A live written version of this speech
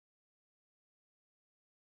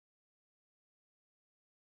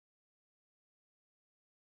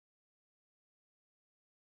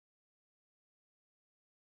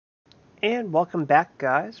And welcome back,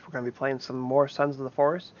 guys. We're going to be playing some more Sons of the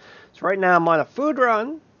Forest. So right now I'm on a food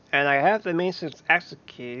run, and I have the maintenance access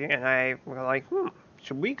key, and we're like,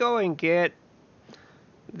 should we go and get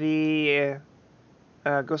the,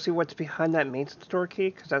 go see what's behind that maintenance store key?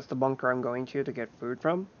 Because that's the bunker I'm going to get food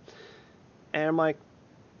from. And I'm like,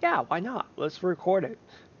 yeah, why not? Let's record it.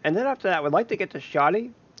 And then after that, I would like to get the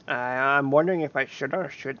shoddy. I'm wondering if I should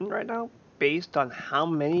or shouldn't right now, based on how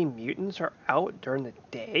many mutants are out during the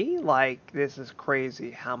day. Like, this is crazy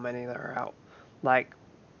how many there are out. Like,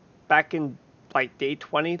 back in like day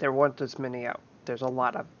 20, there weren't this many out. There's a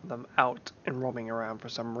lot of them out and roaming around for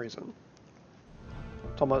some reason.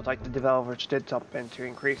 It's almost like the developers did something to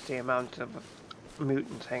increase the amount of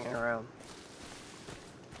mutants hanging around.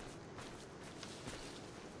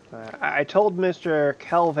 I told Mr.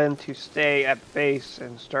 Kelvin to stay at base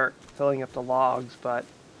and start filling up the logs, but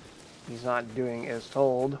he's not doing as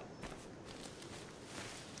told.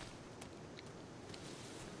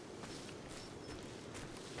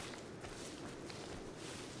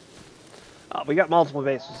 We got multiple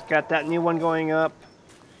bases. Got that new one going up.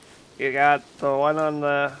 You got the one on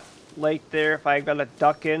the lake there. If I got a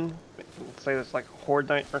duck in, say there's like a horde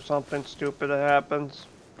night or something stupid that happens.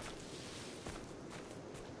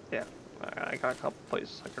 Yeah, I got a couple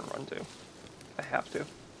places I can run to. I have to.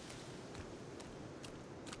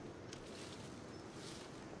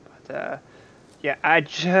 But, yeah, I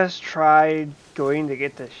just tried going to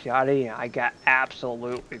get the shoddy and I got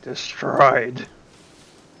absolutely destroyed.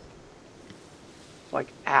 Like,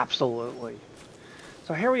 absolutely.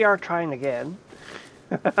 So here we are trying again.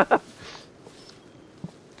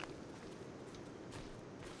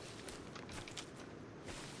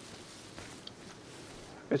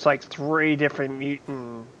 It's like 3 different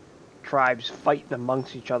mutant tribes fighting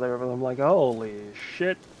amongst each other, and I'm like, holy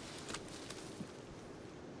shit.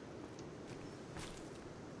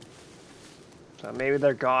 So maybe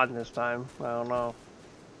they're gone this time. I don't know.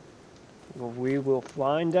 We will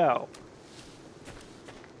find out.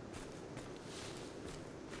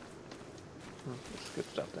 It's good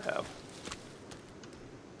stuff to have.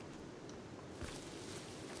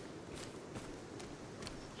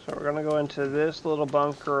 So we're gonna go into this little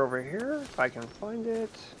bunker over here, if I can find it.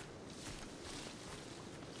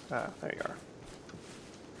 Ah, there you are.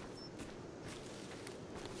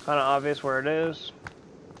 Kind of obvious where it is.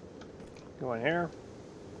 Go in here.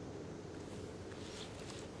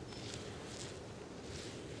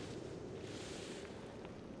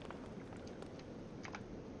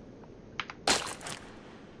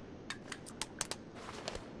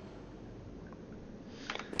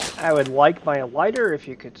 I would like my lighter if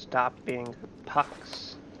you could stop being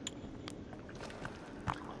pucks.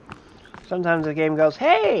 Sometimes the game goes,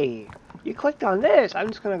 hey, you clicked on this. I'm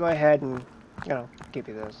just going to go ahead and, give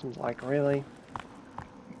you this. I'm like, really?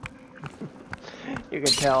 You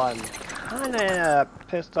can tell I'm kind of in a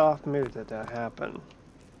pissed off mood that happened.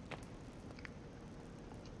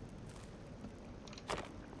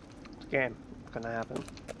 This game, it's going to happen.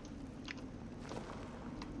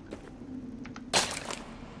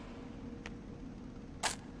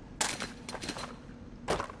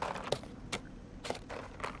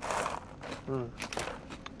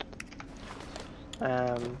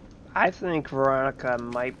 I think Veronica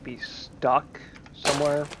might be stuck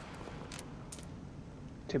somewhere.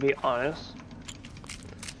 To be honest,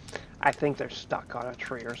 I think they're stuck on a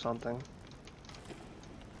tree or something.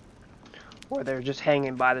 Or they're just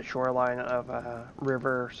hanging by the shoreline of a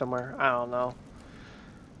river somewhere. I don't know.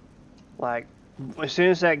 Like, as soon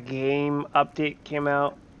as that game update came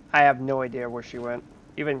out, I have no idea where she went.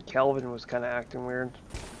 Even Kelvin was kind of acting weird.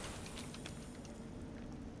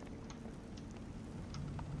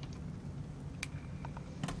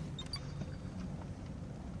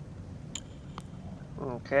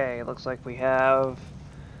 Okay, looks like we have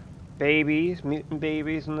babies, mutant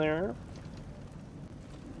babies in there.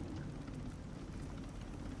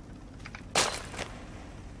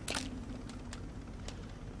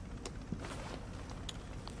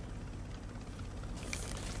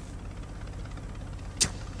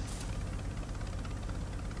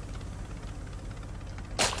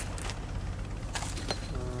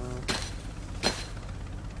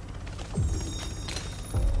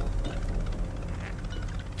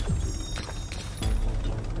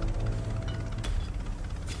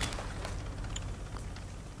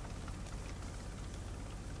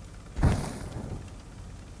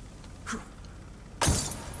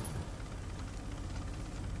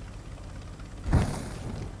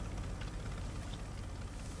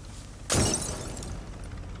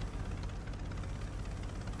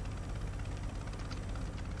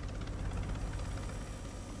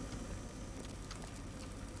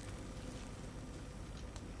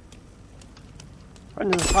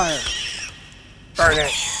 Run to the fire. Burn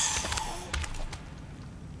it.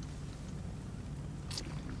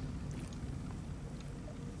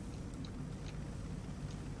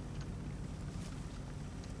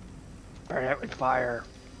 Burn it with fire.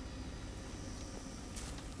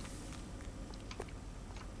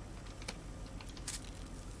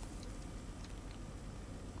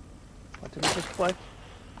 What did we just play?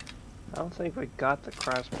 I don't think we got the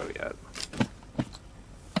crossbow yet.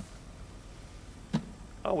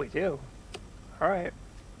 Oh, we do. Alright.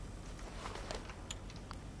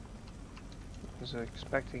 I was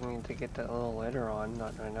expecting to get that a little later on,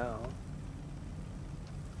 not right now.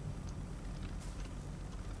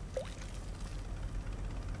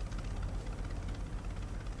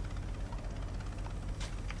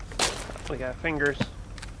 We got fingers.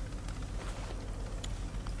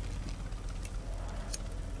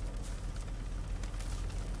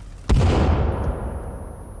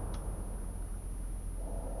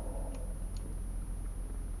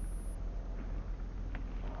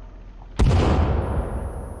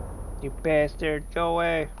 You bastard, go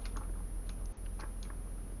away.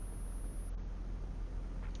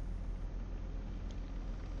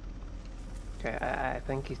 Okay, I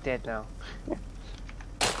think he's dead now.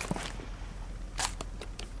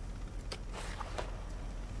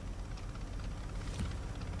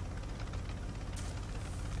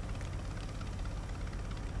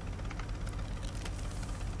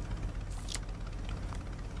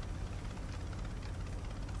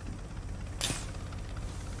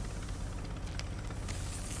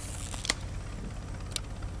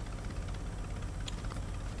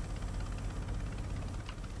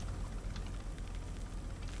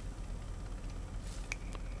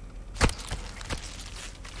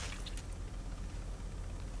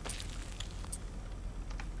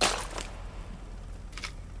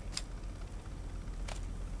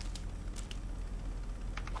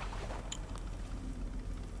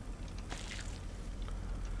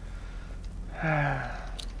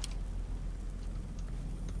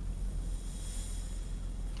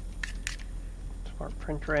 Smart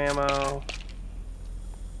printer ammo.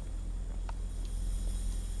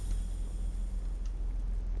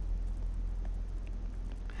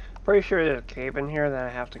 Pretty sure there's a cave in here that I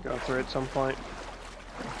have to go through at some point.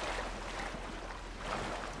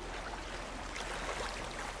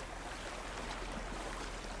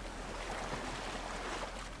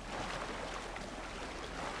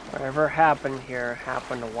 Whatever happened here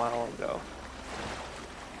happened a while ago.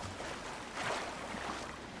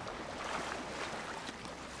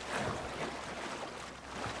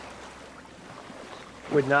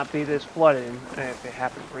 Would not be this flooded if it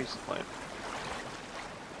happened recently.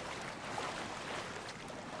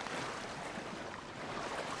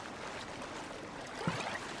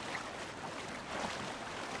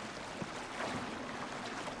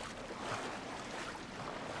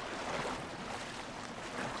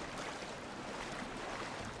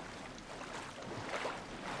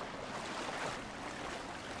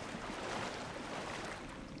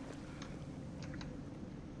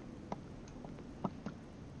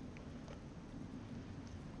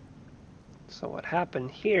 So what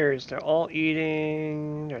happened here is they're all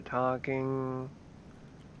eating, they're talking.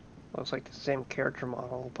 Looks like the same character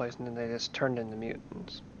model place, and then they just turned into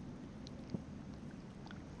mutants.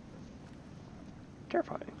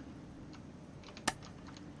 Terrifying.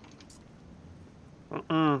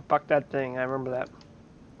 Fuck that thing, I remember that.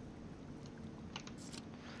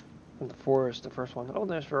 In the forest, the first one. Oh,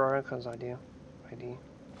 there's Veronica's ID.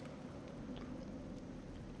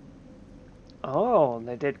 Oh,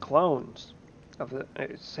 they did clones of the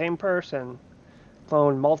same person,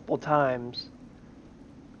 cloned multiple times,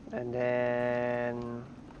 and then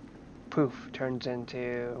poof, turns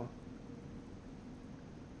into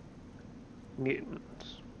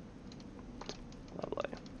mutants. Lovely.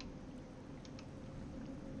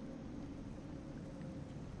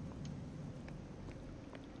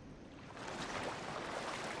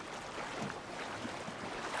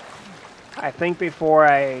 I think before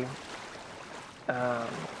I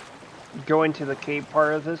go into the cave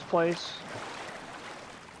part of this place,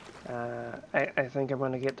 I think I'm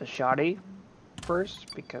going to get the shoddy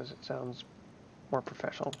first because it sounds more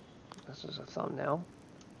professional. This is a thumbnail.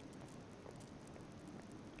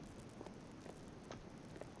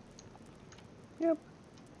 Yep.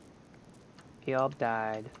 He all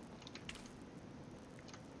died.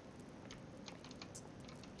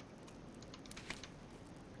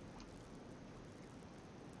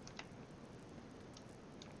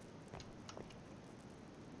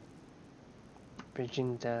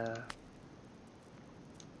 Virginia.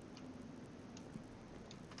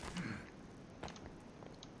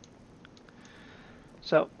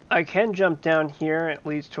 So I can jump down here. It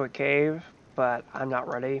leads to a cave, but I'm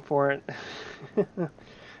not ready for it.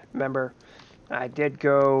 Remember, I did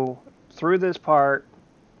go through this part,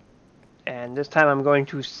 and this time I'm going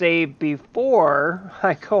to save before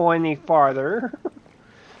I go any farther.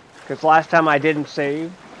 Because last time I didn't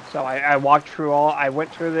save, so I walked through all. I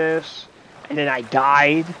went through this, and then I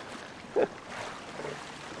died.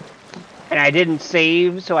 And I didn't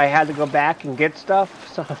save, so I had to go back and get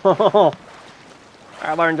stuff. So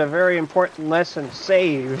I learned a very important lesson: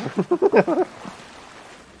 save.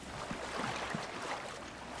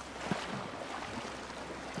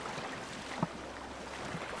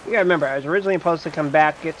 You gotta remember, I was originally supposed to come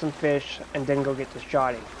back, get some fish, and then go get the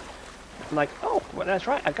shoddy. I'm like, oh, well, that's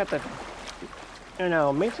right. I got the,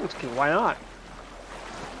 maintenance key. Why not?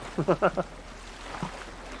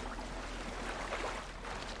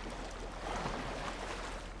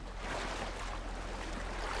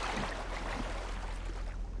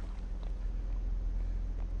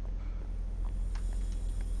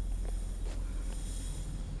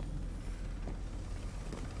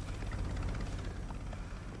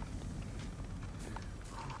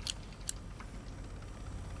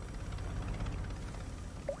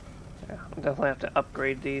 I'll definitely have to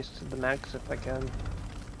upgrade these to the max if I can.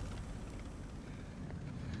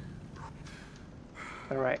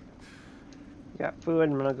 Alright. Got food.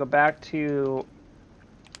 I'm gonna go back to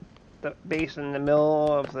the base in the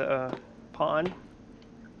middle of the pond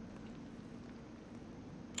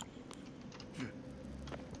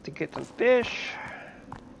to get some fish.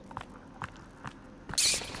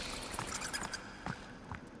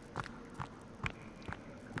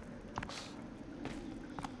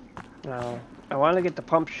 Now, I want to get the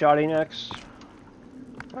pump shoddy next,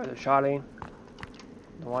 or the shoddy,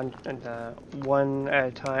 the one at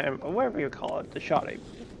a time, or whatever you call it, the shoddy.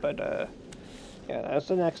 But yeah, that's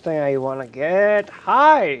the next thing I want to get.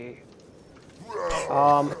 Hi.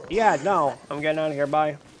 Yeah, no, I'm getting out of here.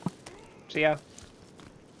 Bye. See ya.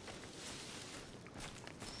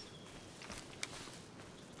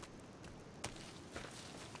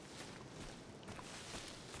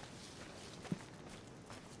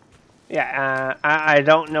 Yeah, I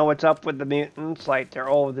don't know what's up with the mutants. Like, they're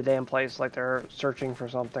all over the damn place. Like, they're searching for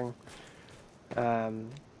something. I've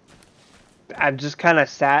just kind of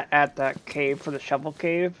sat at that cave for the shovel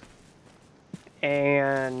cave.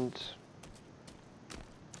 And...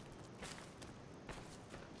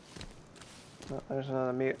 oh, there's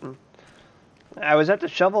another mutant. I was at the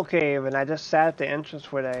shovel cave, and I just sat at the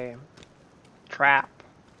entrance with a trap.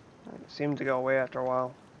 It seemed to go away after a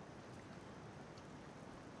while.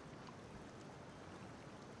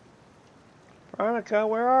 Veronica,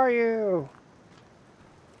 where are you?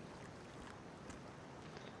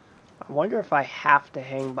 I wonder if I have to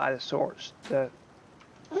hang by the source.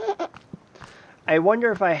 I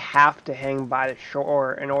wonder if I have to hang by the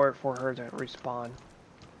shore in order for her to respawn.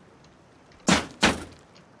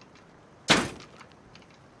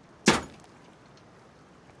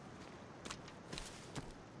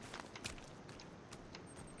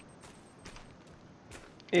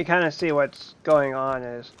 You kind of see what's going on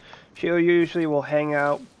is she usually will hang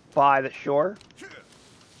out by the shore.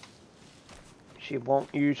 She won't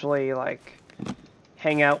usually like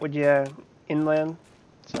hang out with you inland.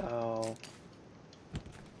 So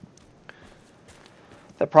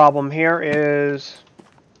the problem here is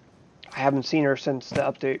I haven't seen her since the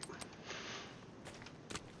update.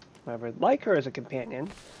 I would like her as a companion,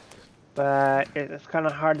 but it's kind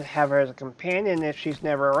of hard to have her as a companion if she's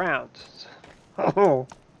never around. Oh.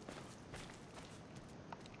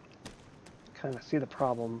 Kind of see the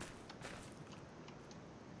problem.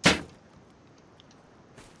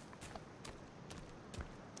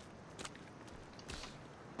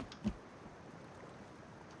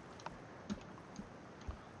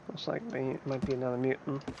 Looks like it might be another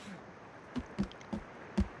mutant.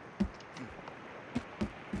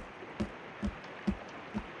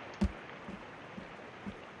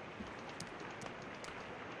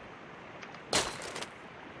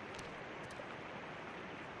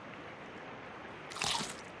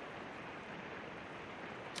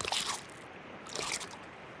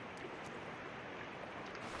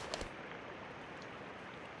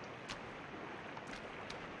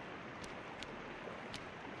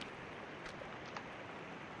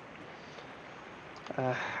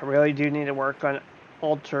 I really do need to work on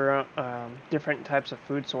different types of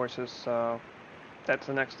food sources, so that's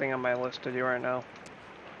the next thing on my list to do right now.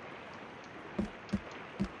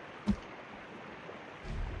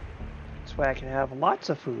 This way I can have lots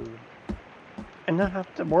of food and not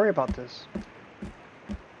have to worry about this.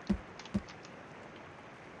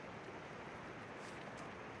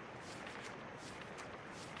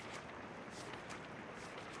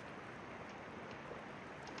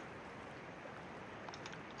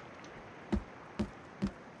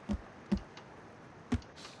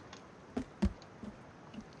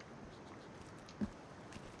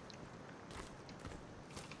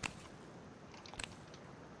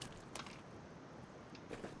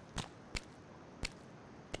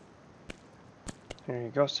 There you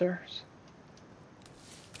go, sirs.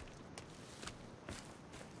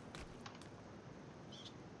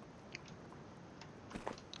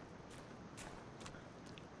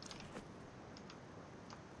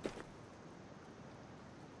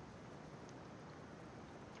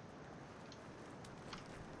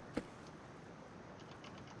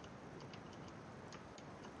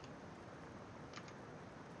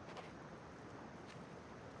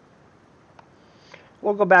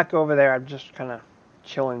 We'll go back over there. I'm just kind of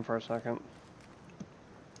chilling for a second.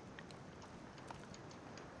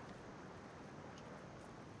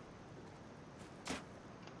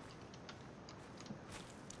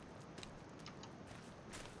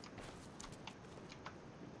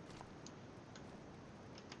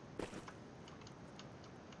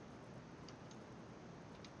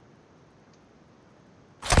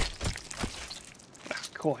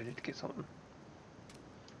 Cool, I did get something.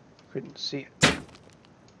 Couldn't see it.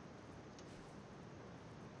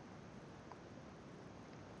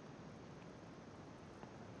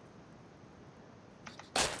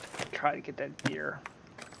 Try to get that deer.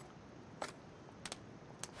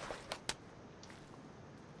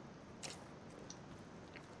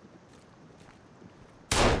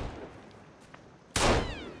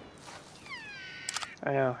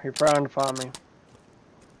 I know, you're frowned upon me.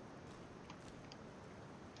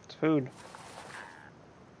 It's food.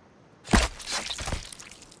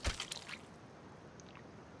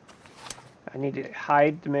 I need to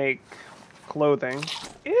hide to make clothing.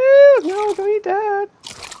 Ew, no, don't eat that.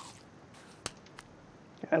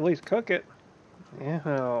 At least cook it.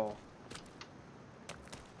 Ew.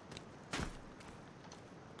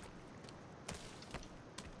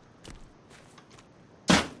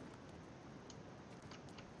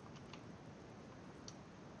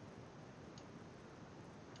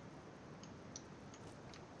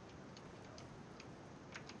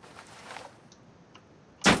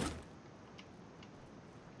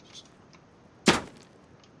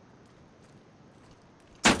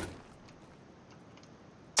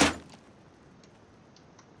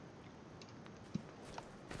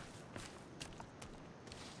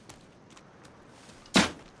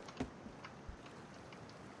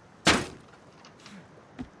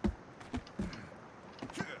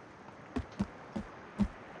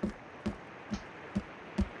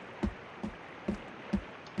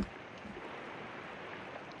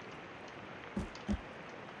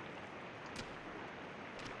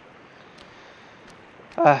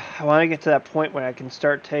 I want to get to that point where I can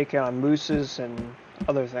start taking on mooses and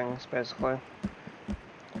other things, basically.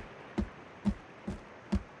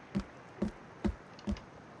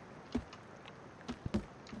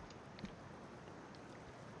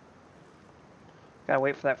 Gotta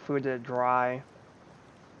wait for that food to dry.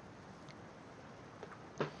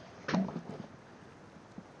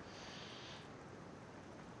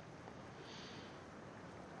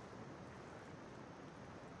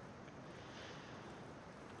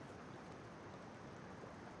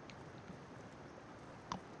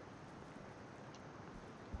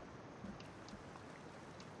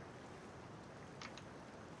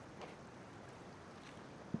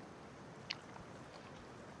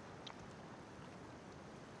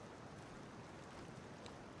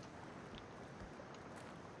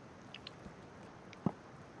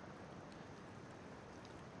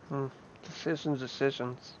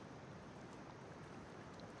 Decisions.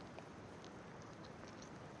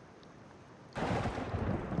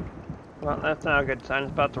 Well, that's not a good sign.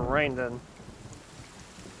 It's about to rain then.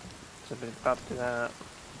 It's about to do that.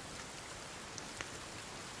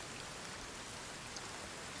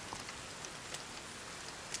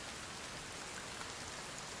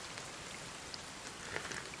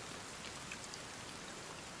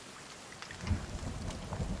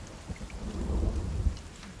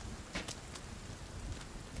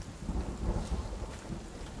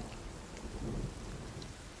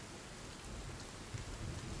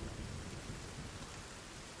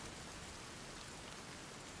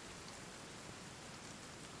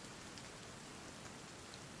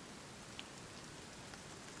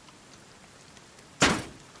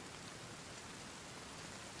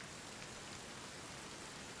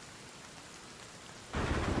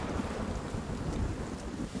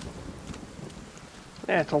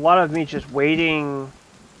 Yeah, it's a lot of me just waiting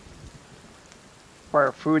for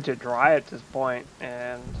our food to dry at this point,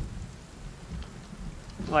 and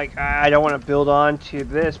like I don't want to build on to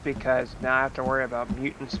this because now I have to worry about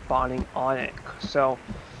mutants spawning on it. So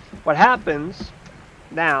what happens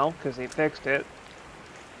now, because they fixed it,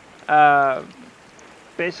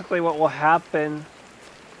 basically what will happen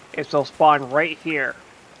is they'll spawn right here,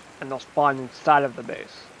 and they'll spawn inside of the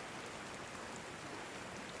base.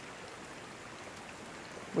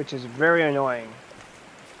 which is very annoying.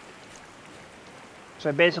 So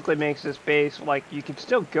it basically makes this base, like, you can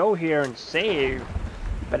still go here and save,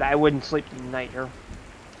 but I wouldn't sleep the night here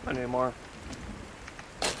anymore.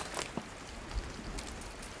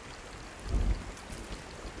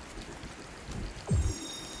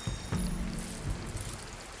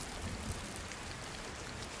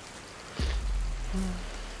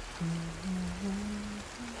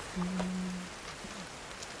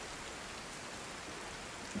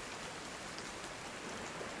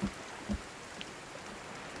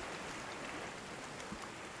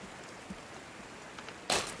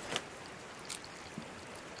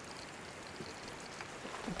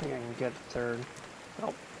 I think I can get the third.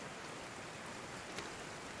 Nope.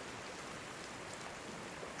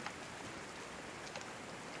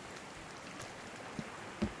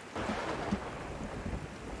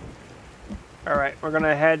 Alright, we're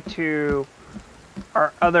gonna head to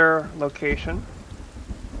our other location.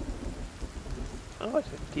 Oh, it's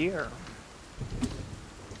a deer.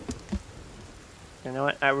 You know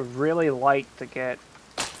what? I would really like to get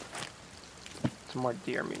some more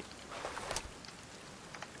deer meat.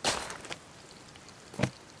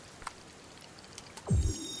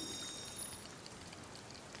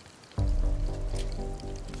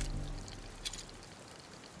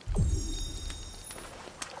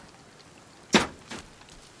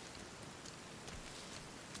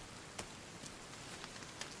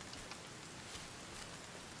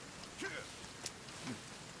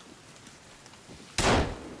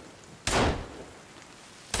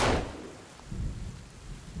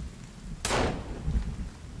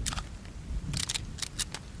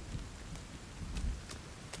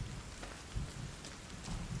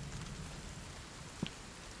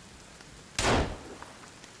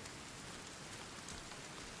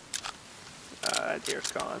 That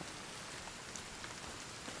deer's gone.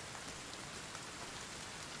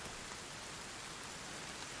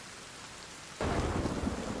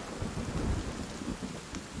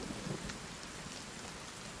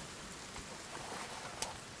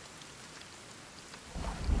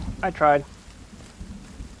 I tried.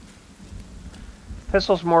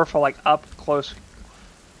 Pistol's more for like up close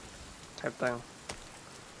type thing.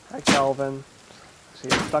 Hi Calvin. See,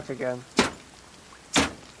 you're stuck again.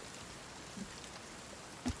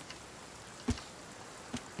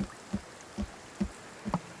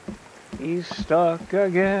 He's stuck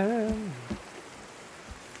again.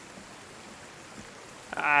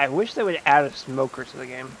 I wish they would add a smoker to the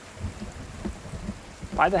game.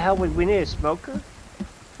 Why the hell would we need a smoker?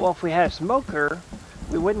 Well, if we had a smoker,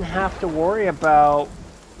 we wouldn't have to worry about,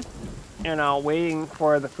 you know, waiting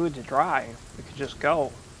for the food to dry. We could just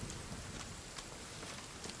go.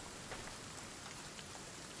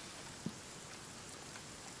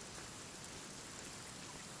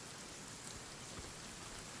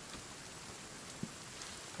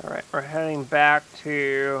 Alright, we're heading back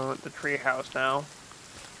to the treehouse now.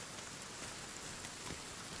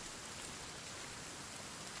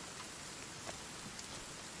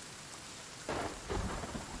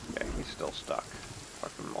 Yeah, he's still stuck.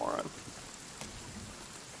 Fucking moron.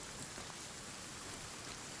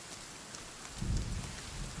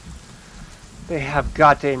 They have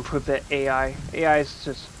got to improve the AI. AI is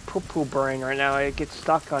just poo-poo brain right now. It gets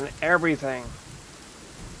stuck on everything.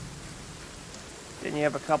 Then you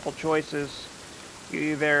have a couple choices. You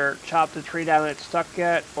either chop the tree down it's stuck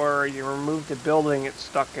at, or you remove the building it's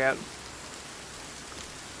stuck at.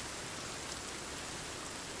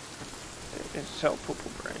 It's so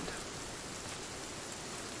poo-poo brained.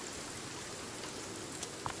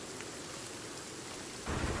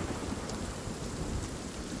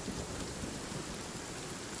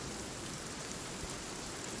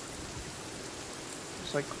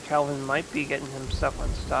 Looks like Calvin might be getting himself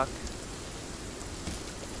unstuck.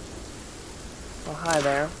 Oh, hi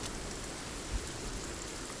there.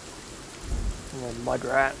 And a mud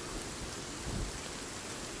rat.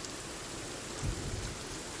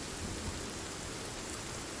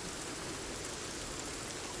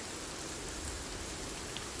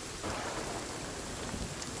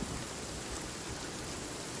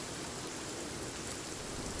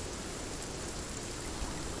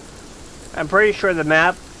 I'm pretty sure the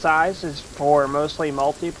map size is for mostly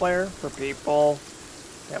multiplayer, for people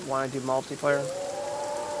that want to do multiplayer.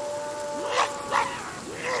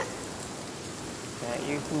 Yeah,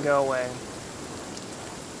 you can go away.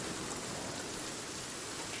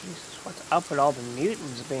 Jesus, what's up with all the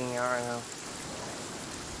mutants being here right now?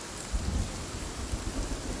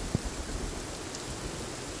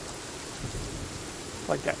 It's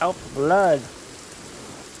like they're out for blood.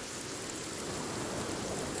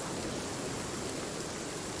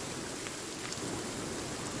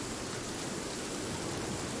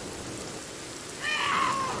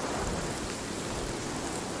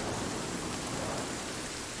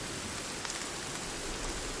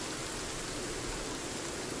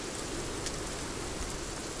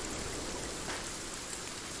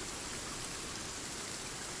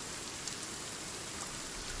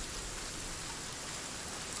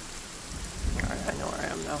 I know where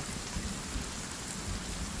I am now.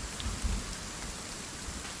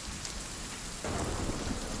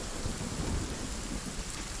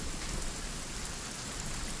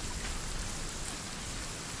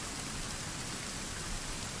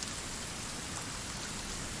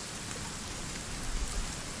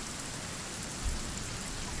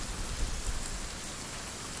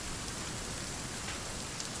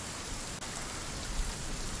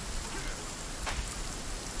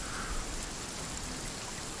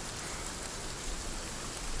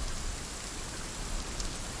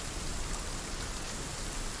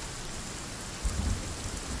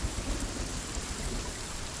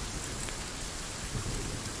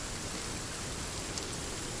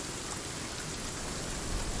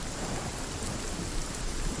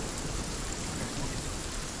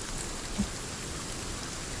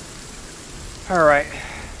 All right.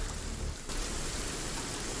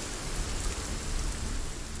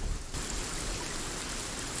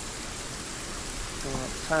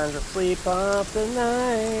 Time to sleep off the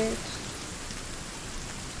night.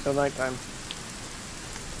 Till nighttime.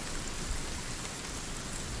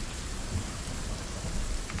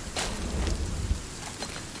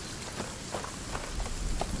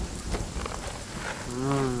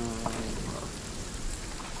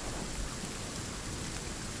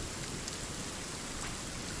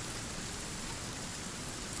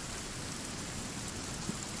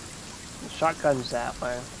 The shotgun's that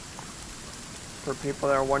way. For people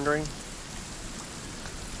that are wondering.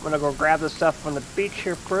 I'm gonna go grab the stuff from the beach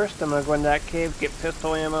here first. I'm gonna go in that cave, get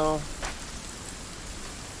pistol ammo.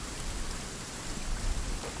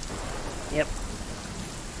 Yep.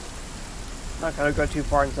 Not gonna go too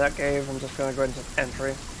far into that cave. I'm just gonna go into the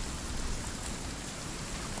entry.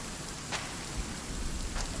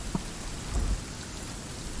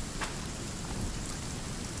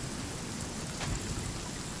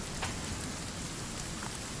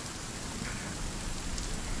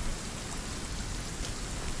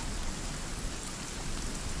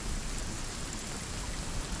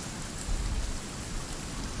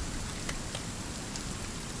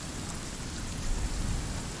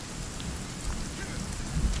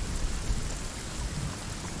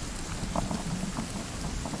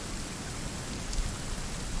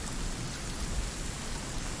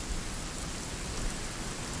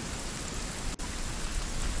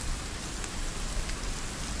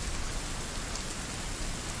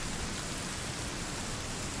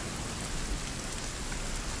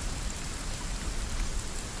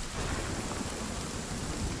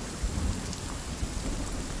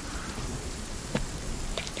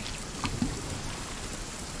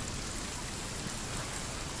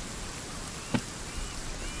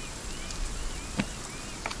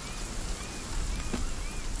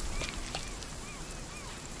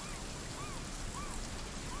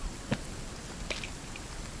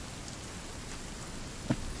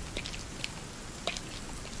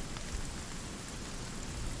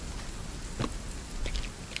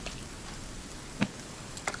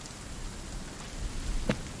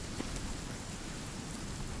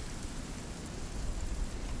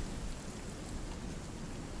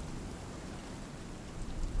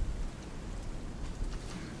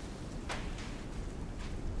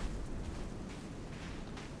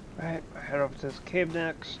 Alright, head over to this cave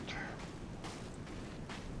next.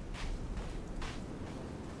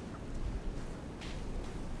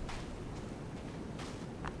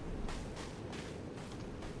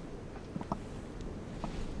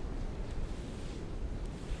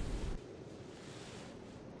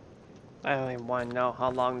 I don't even want to know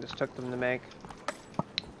how long this took them to make.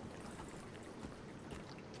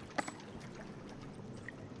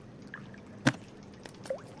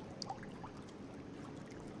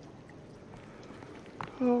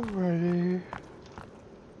 Alrighty.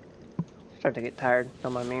 Start to get tired,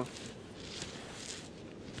 don't mind me.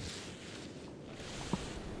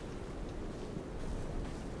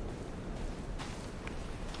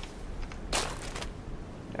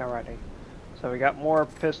 Alrighty. So we got more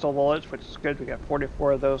pistol bullets, which is good. We got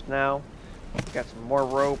 44 of those now. We got some more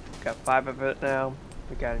rope. We got 5 of it now.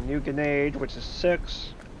 We got a new grenade, which is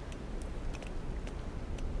 6.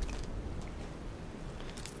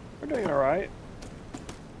 We're doing alright.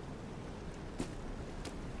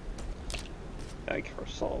 Like we're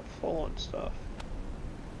so full and stuff.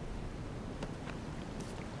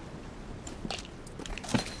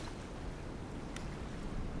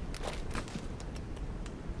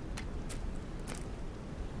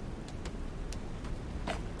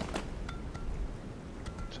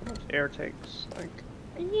 So much air takes, like.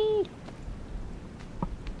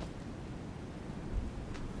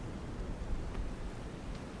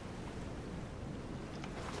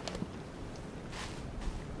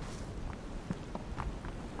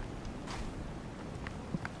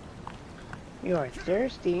 You are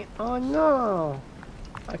thirsty? Oh no!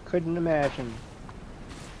 I couldn't imagine.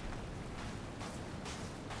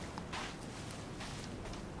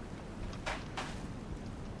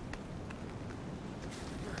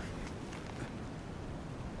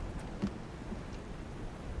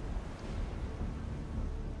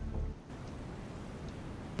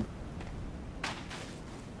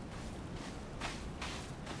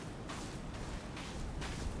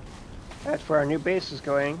 That's where our new base is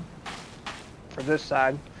going, for this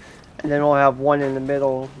side. And then we'll have one in the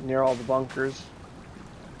middle near all the bunkers.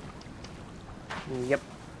 Yep.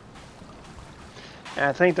 And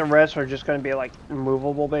I think the rest are just going to be like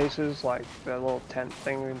movable bases, like the little tent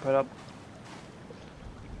thing we can put up.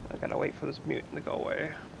 I gotta wait for this mutant to go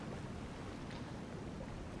away.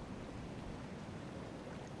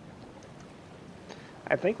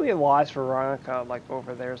 I think we lost Veronica like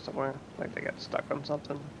over there somewhere. Like they got stuck on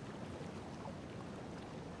something.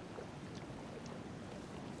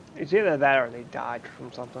 It's either that or they died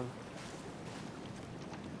from something.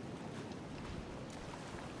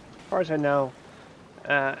 As far as I know,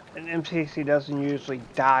 an MCC doesn't usually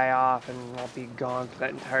die off and will be gone for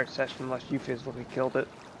that entire session unless you physically killed it.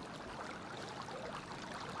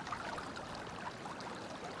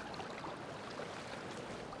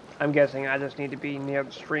 I'm guessing I just need to be near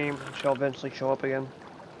the stream and she'll eventually show up again.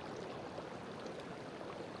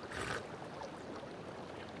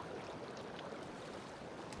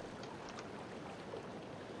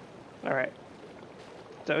 Alright.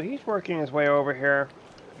 So he's working his way over here.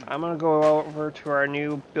 I'm gonna go over to our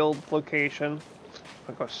new build location.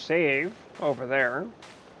 I'll go save over there.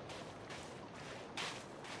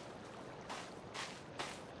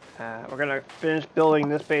 We're gonna finish building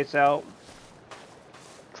this base out.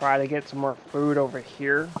 Try to get some more food over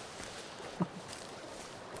here.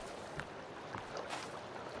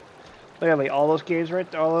 Literally, all those caves right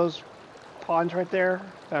there, all those ponds right there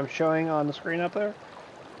that I'm showing on the screen up there,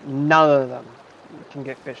 none of them can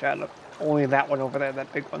get fish out of. Only that one over there,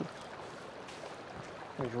 that big one.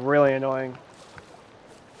 It's really annoying.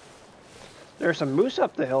 There's some moose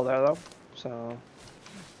up the hill there, though, so...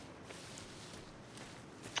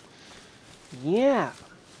 yeah,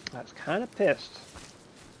 I was kind of pissed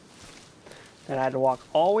that I had to walk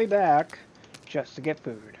all the way back just to get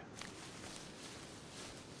food.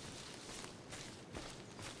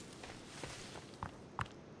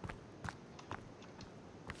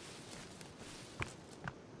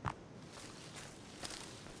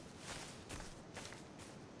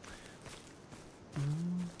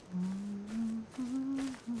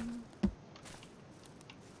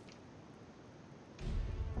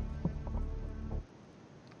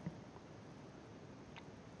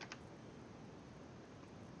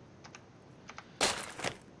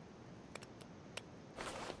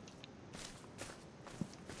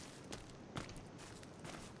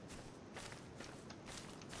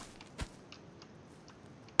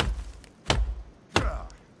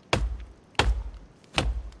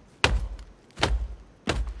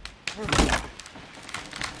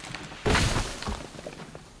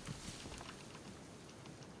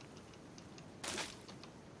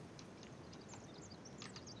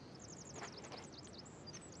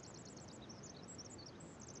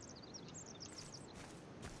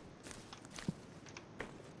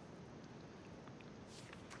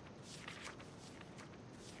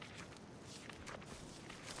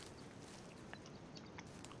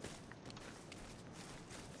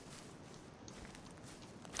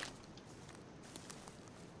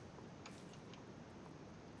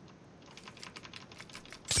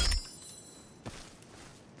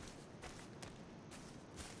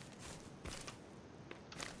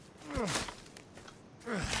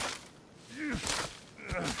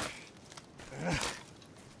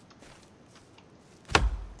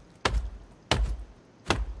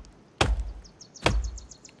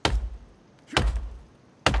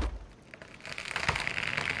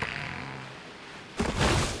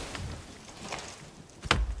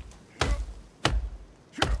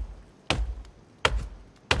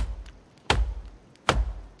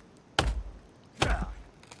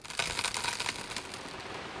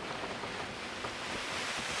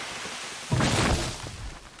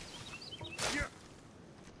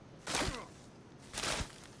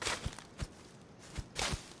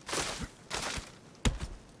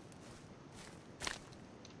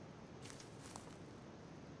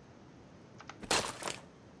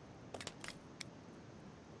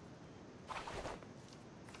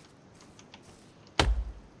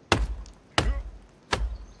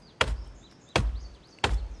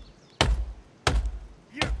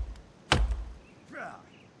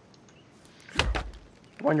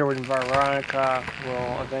 Wonder when Veronica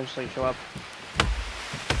will eventually show up.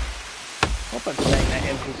 such thing that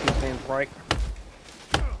NPC's named Bright.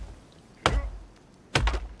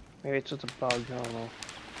 Maybe it's just a bug, I don't know.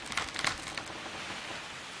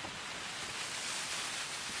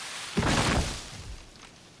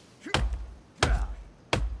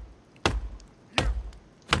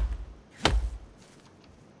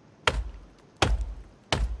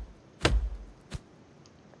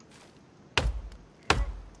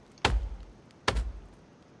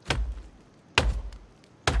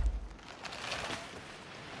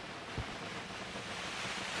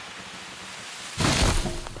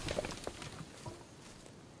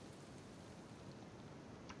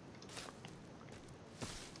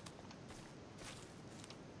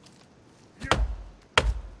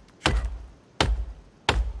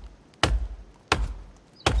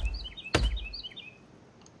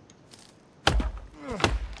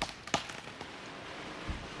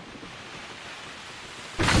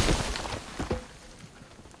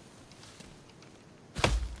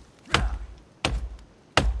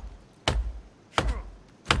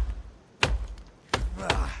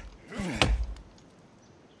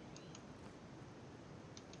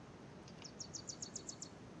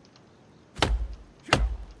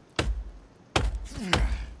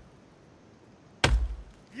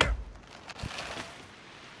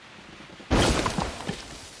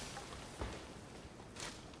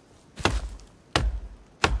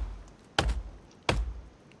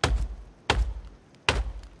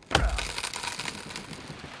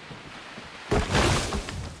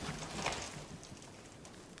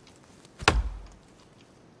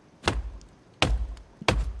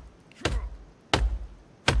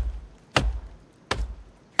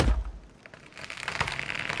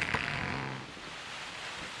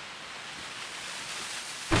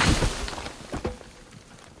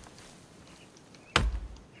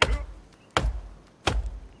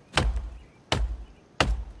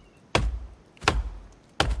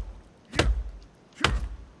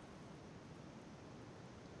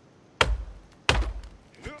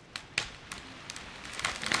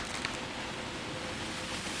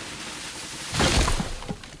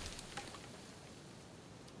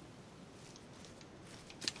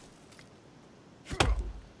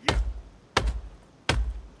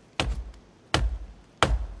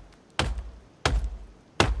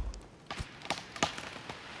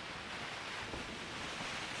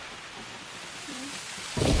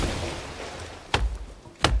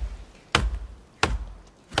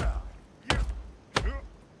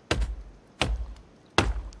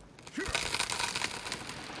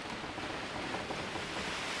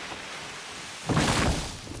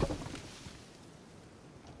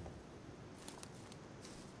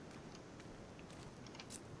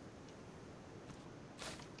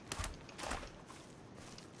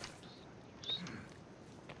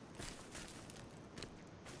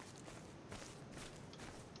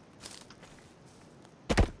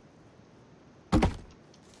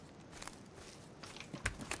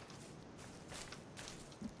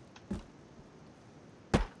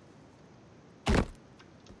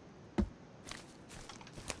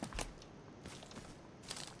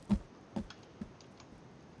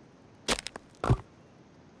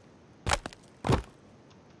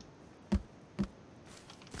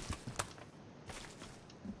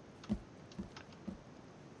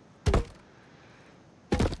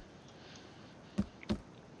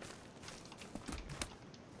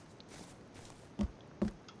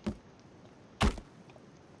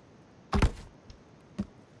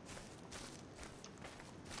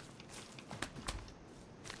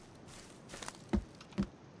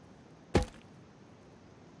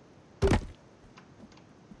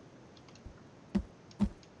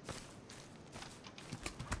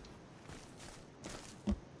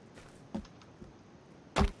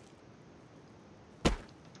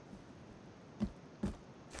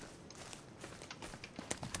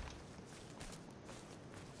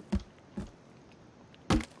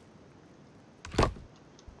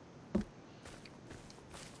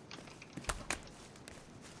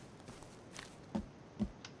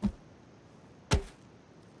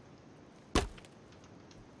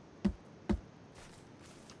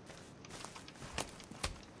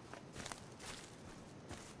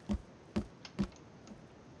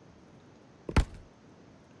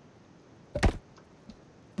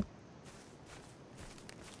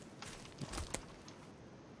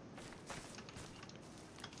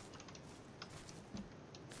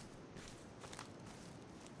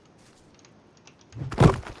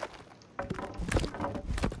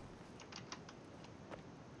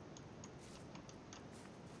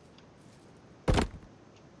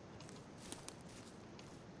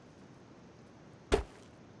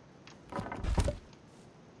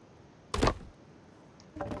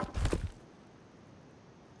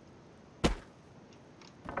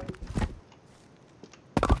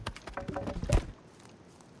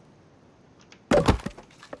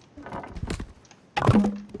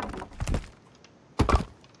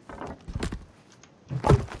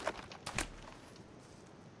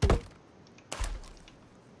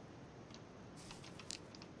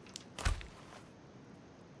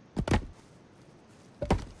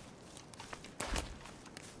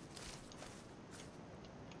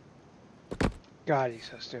 God, he's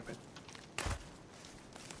so stupid.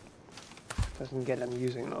 Doesn't get him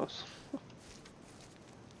using those.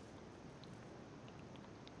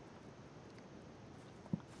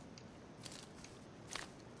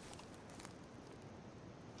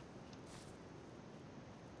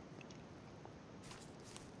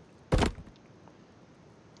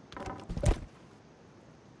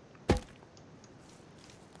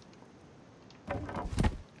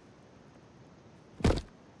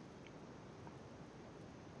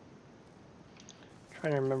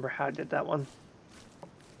 Trying to remember how I did that one.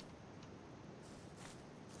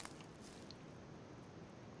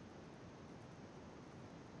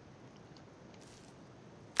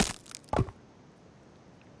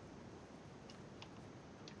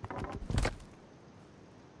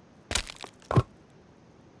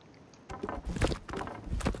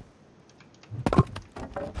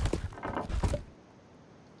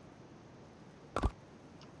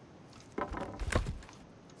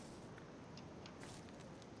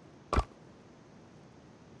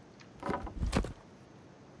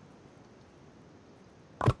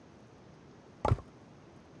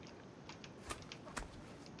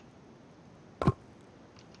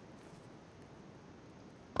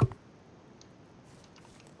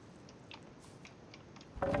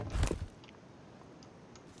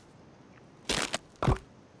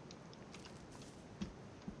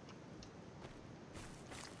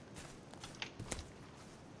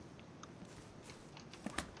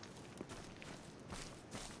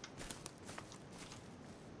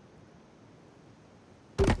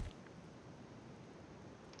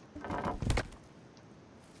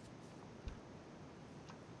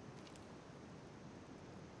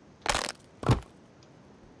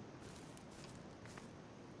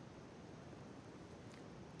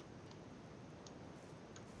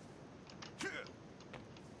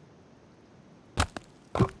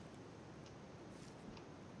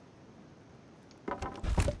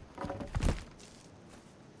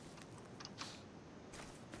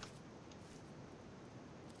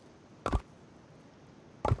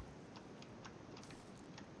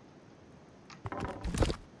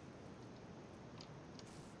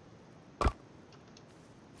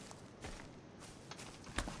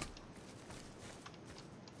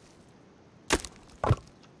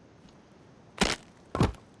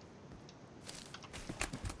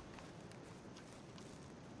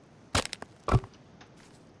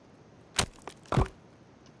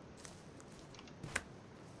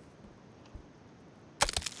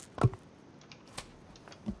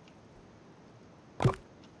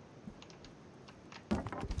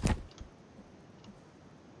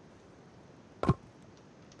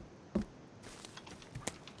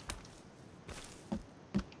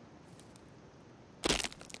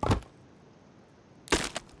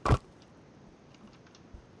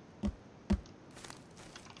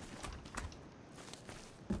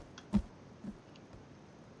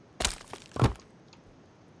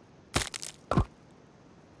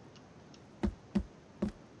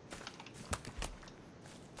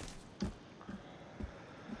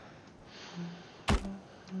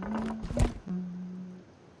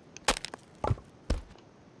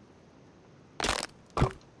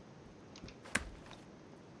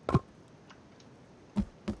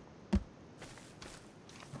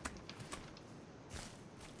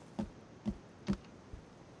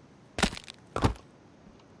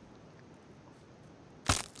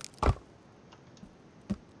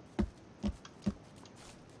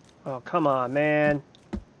 Oh, come on, man.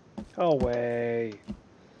 Go away.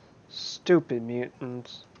 Stupid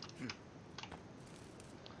mutants.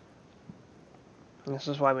 And this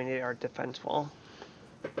is why we need our defense wall.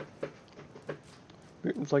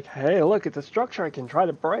 Mutants like, hey, look, it's a structure I can try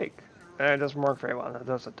to break. And it doesn't work very well.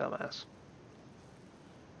 That's a dumbass.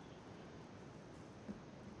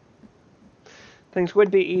 Things would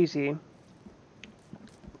be easy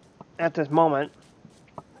at this moment.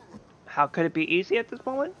 How could it be easy at this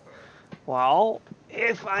moment? Well,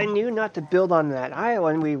 if I knew not to build on that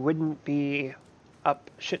island, we wouldn't be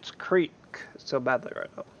up Schitt's Creek so badly right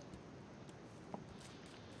now.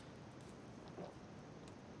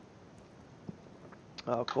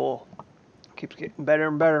 Oh, cool. Keeps getting better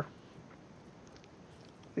and better.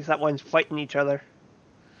 At least that one's fighting each other.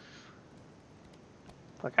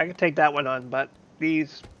 Like, I could take that one on, but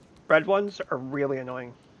these red ones are really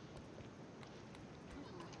annoying.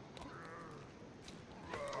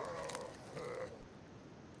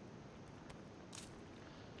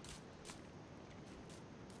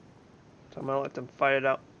 So I'm gonna let them fight it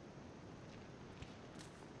out.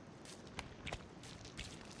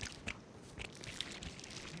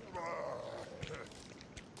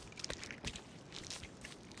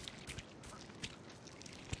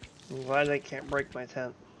 I'm glad they can't break my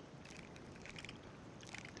tent.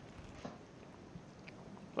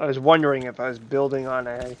 I was wondering if I was building on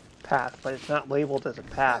a path, but it's not labeled as a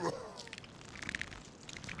path.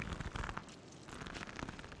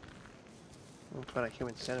 That's what a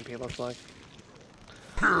human centipede looks like.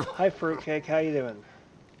 Hi, Fruitcake. How you doing?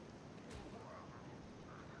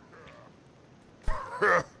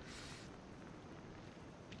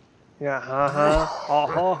 Yeah, ha. Ha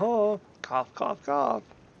ha. Cough, cough, cough.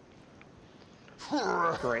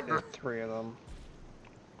 Great, there's 3 of them.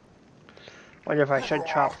 Wonder if I should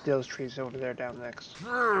chop those trees over there down next.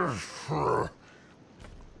 So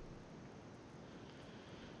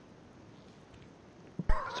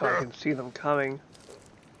I can see them coming.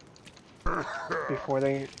 Before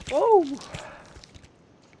they... Oh!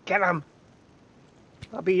 Get them!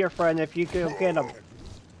 I'll be your friend if you can get them.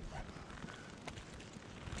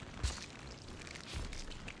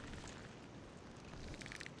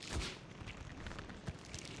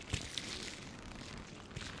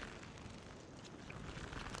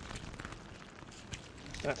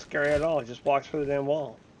 Not scary at all, it just walks through the damn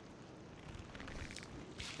wall.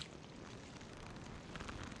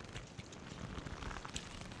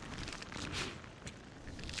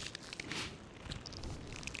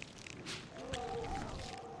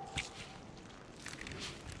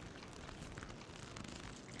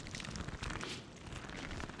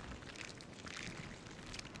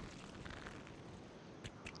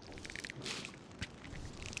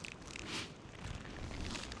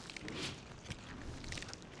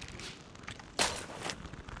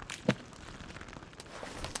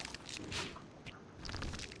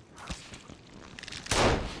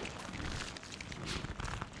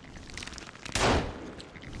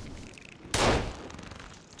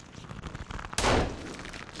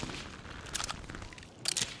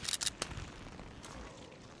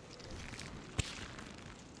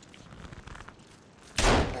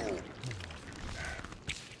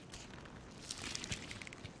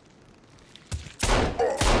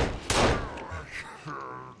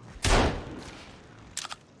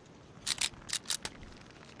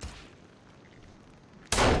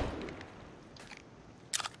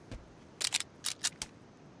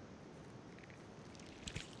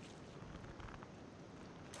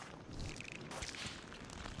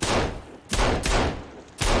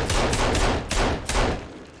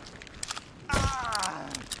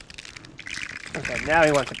 Okay, now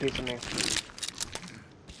he wants a piece of me.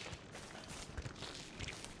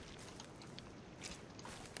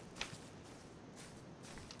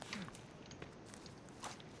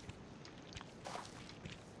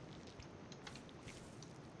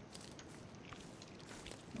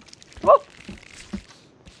 Oh!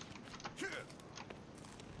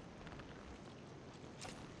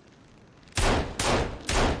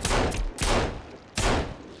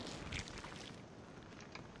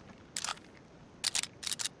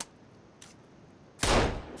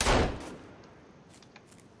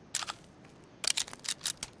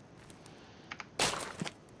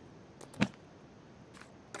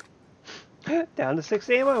 Down to 6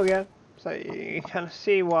 ammo again. So you kind of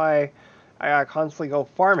see why I gotta constantly go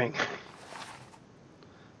farming.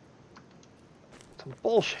 Some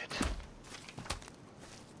bullshit.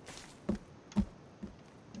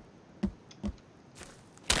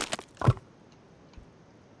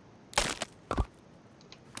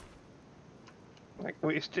 Like,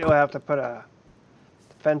 we still have to put a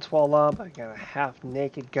fence wall up. I got a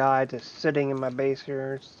half-naked guy just sitting in my base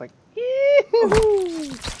here. It's like, yee-hoo!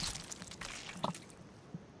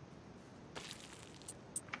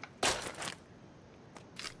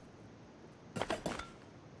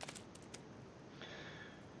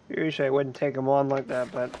 Usually I wouldn't take him on like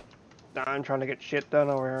that, but I'm trying to get shit done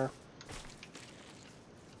over here.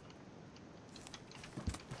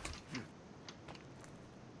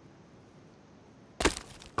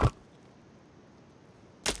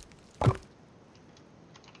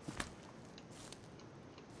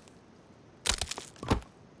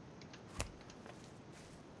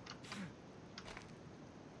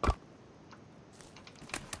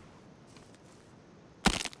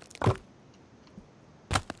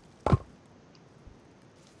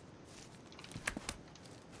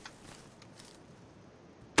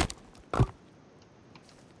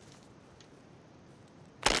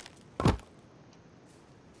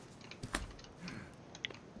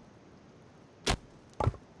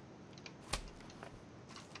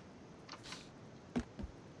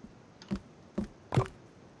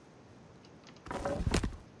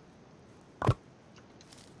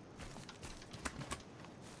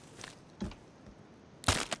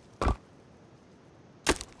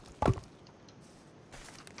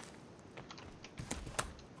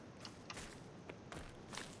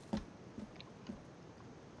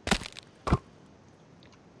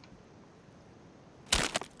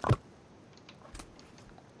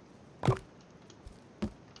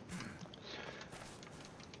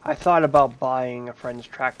 I thought about buying a friend's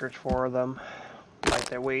trackers for them, like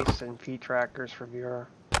their waist and feet trackers for viewer.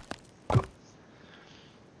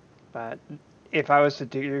 But if I was to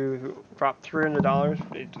drop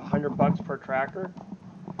 $300, it's $100 per tracker.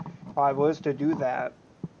 If I was to do that,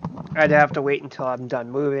 I'd have to wait until I'm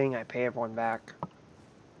done moving. I pay everyone back.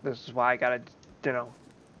 This is why I gotta, you know,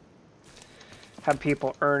 have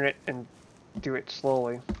people earn it and do it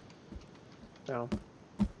slowly. So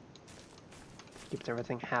keeps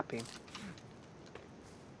everything happy.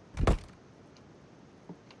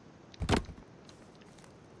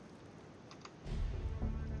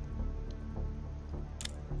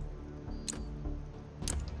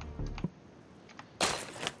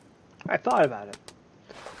 I thought about it.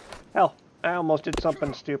 Hell, I almost did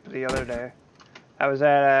something stupid the other day. I was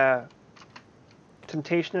at a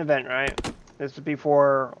Temptation event, right? This is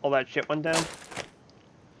before all that shit went down.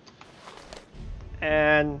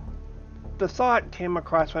 And the thought came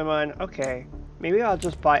across my mind, okay, maybe I'll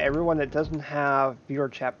just buy everyone that doesn't have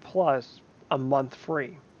VRChat Plus a month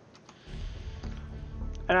free.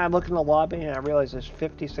 And I look in the lobby and I realize there's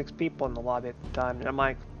 56 people in the lobby at the time. And I'm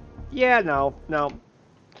like, yeah, no.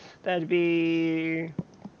 That'd be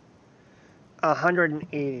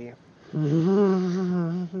 180. It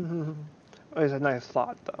was a nice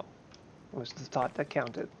thought, though. It was the thought that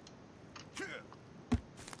counted.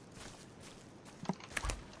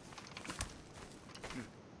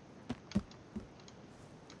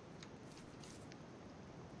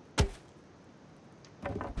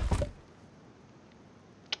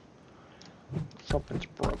 Something's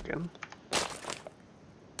broken.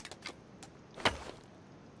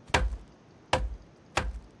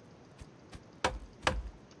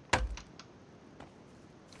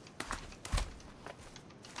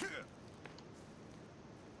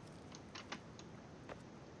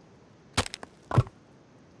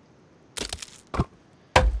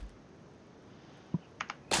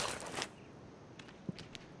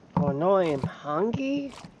 Oh no, I am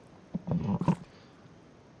hungry?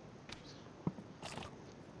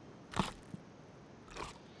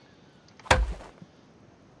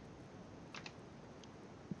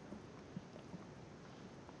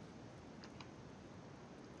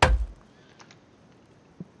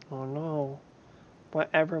 Oh no.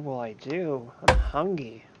 Whatever will I do? I'm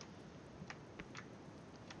hungry.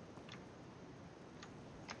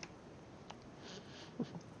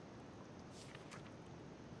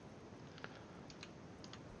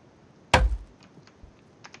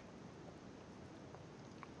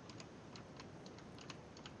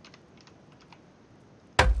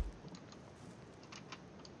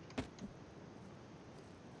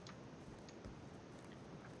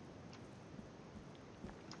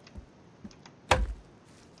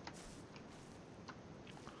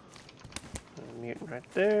 Mutant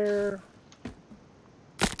right there.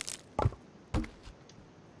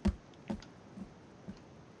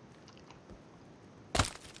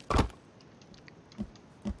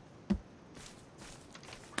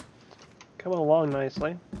 Coming along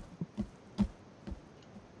nicely.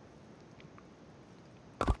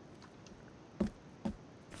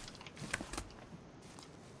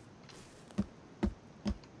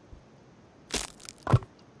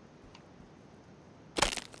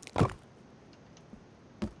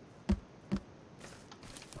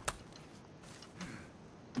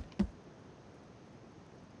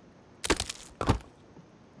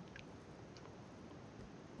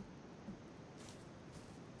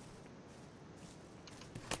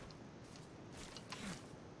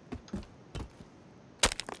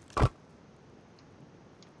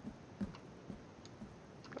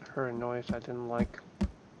 I heard a noise I didn't like.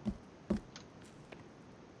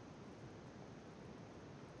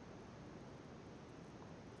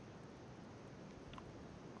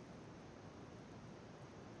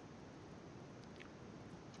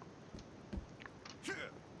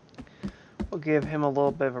 We'll give him a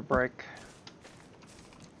little bit of a break.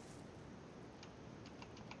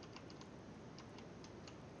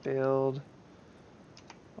 Build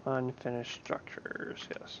unfinished structures,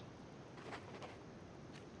 yes.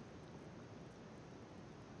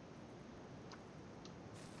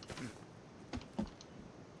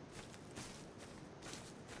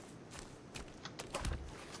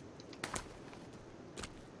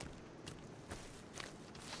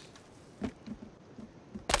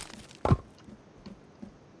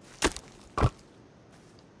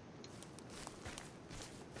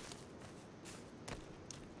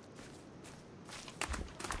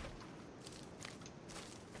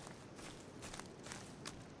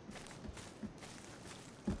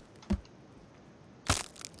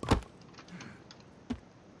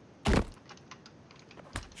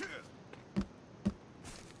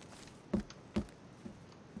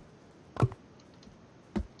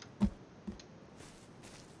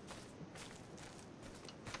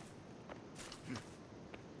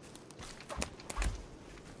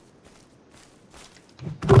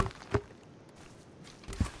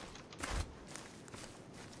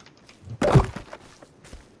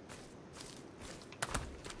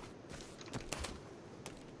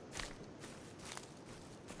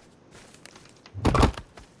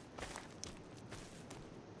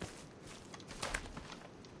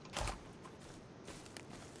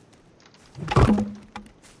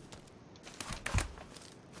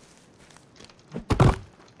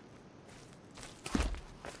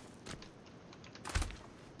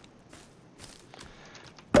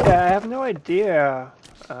 Yeah, I have no idea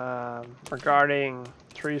regarding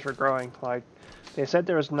trees for growing. Like, they said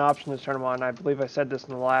there was an option to turn them on. I believe I said this in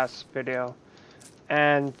the last video.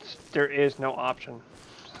 And there is no option.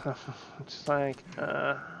 It's like,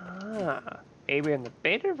 maybe in the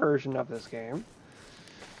beta version of this game,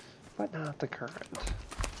 but not the current.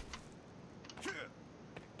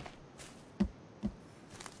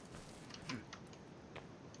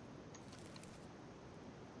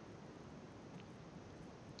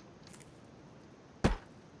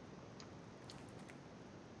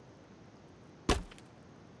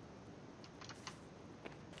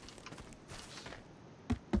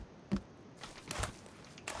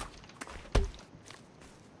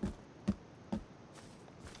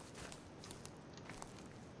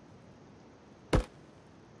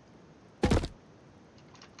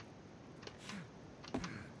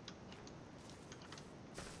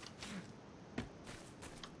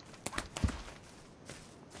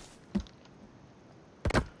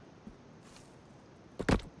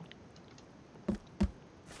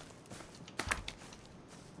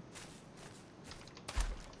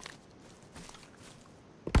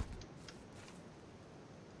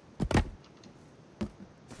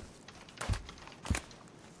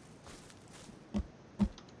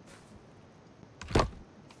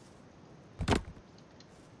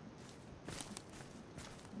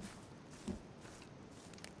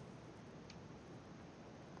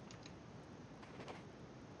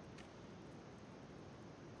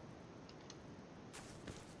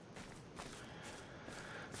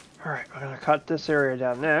 Alright, we're going to cut this area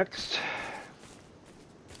down next.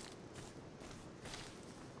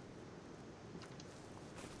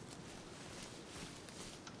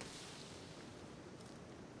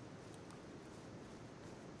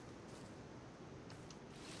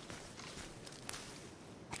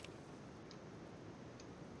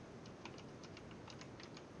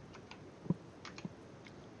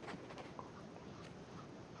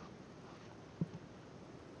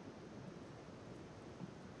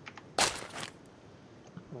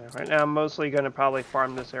 Right now, I'm mostly going to probably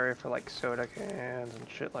farm this area for like soda cans and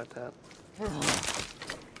shit like that.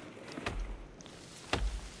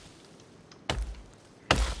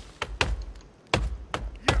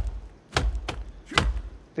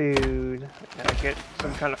 Food. Yeah, get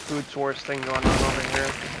some kind of food source thing going on over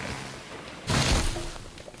here.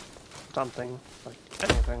 Something. Like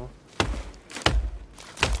anything.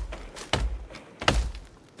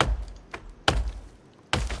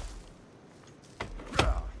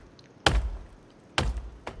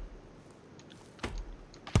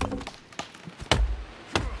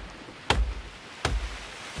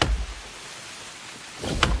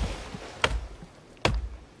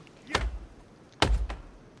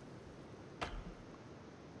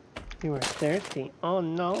 You were thirsty. Oh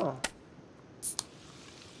no.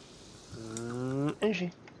 Is she?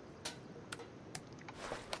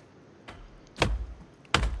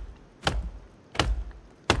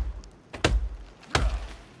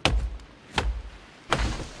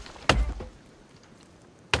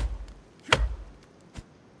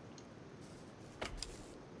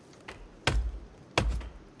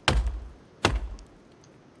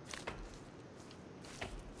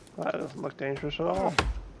 Well, that doesn't look dangerous at all.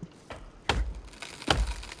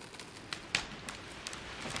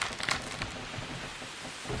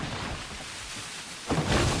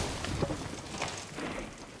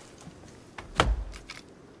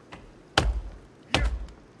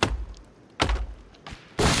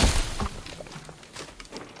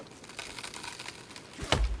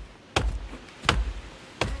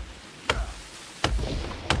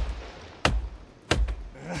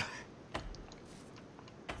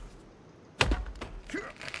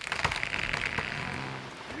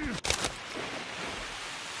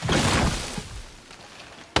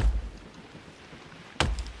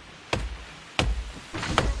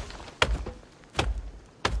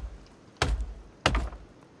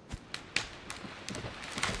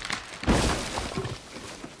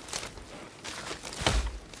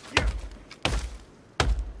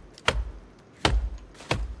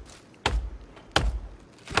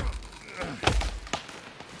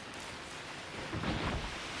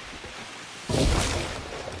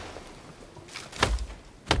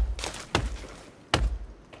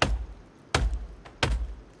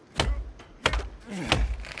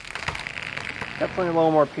 Definitely a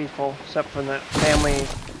little more peaceful, except for that family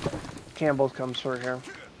Campbell's comes through here.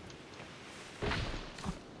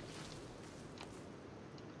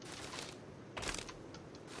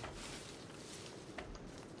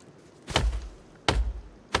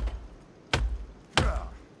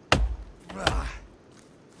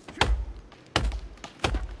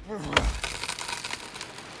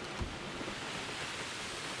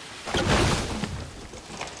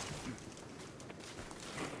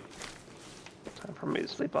 me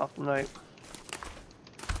to sleep off tonight.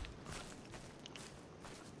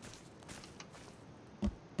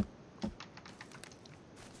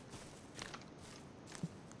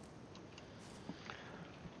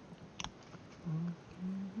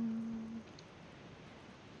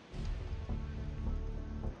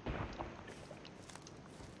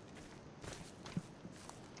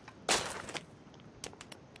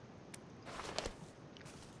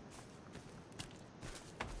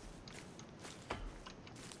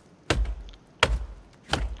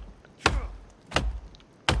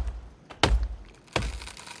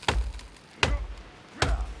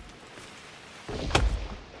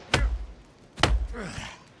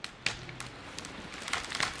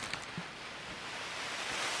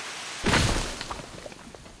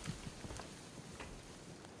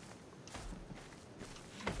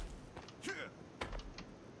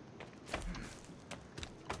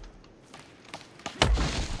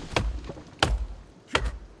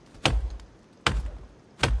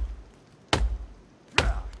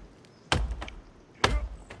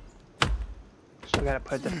 So I gotta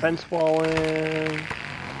put a defense wall in.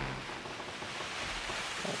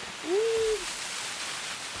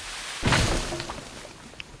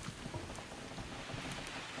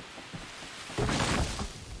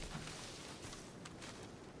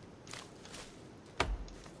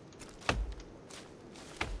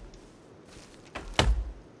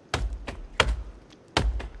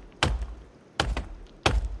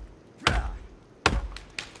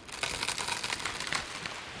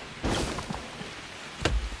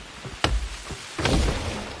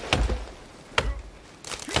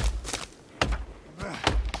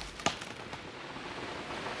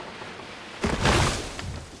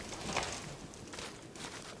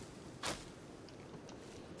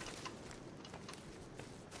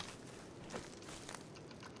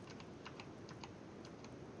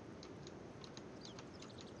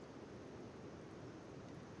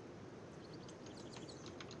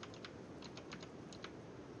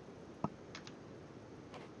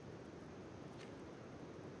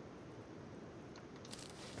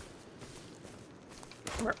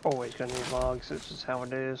 We're always gonna need logs, this is how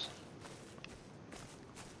it is.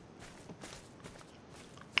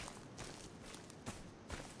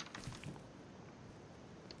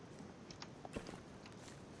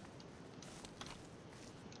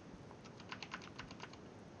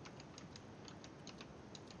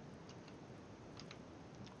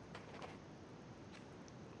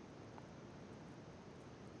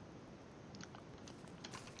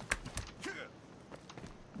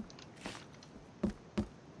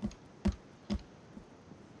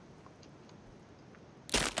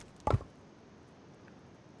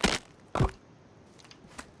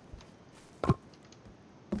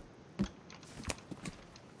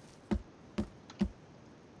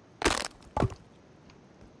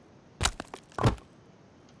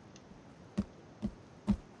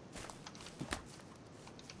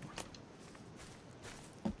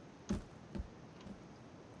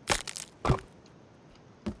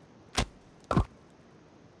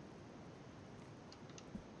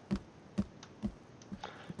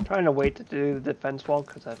 Trying to wait to do the defense wall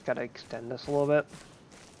because I've got to extend this a little bit.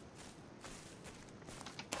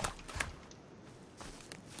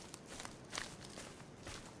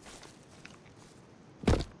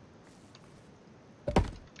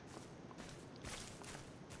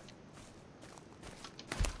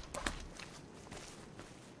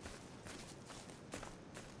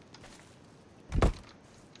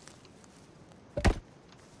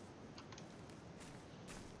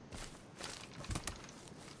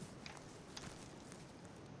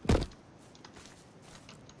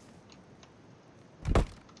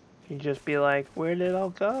 You just be like, where did it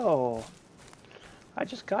all go? I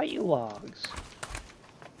just got you logs.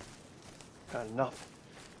 Got enough.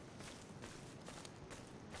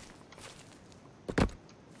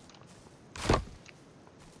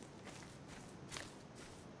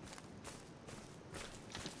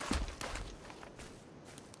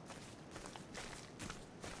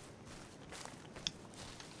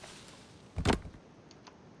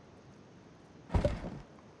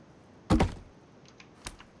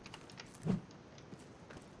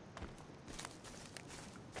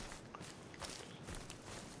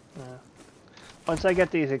 Once I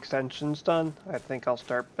get these extensions done, I think I'll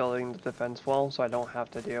start building the defense wall so I don't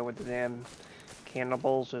have to deal with the damn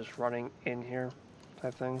cannibals just running in here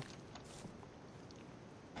type thing.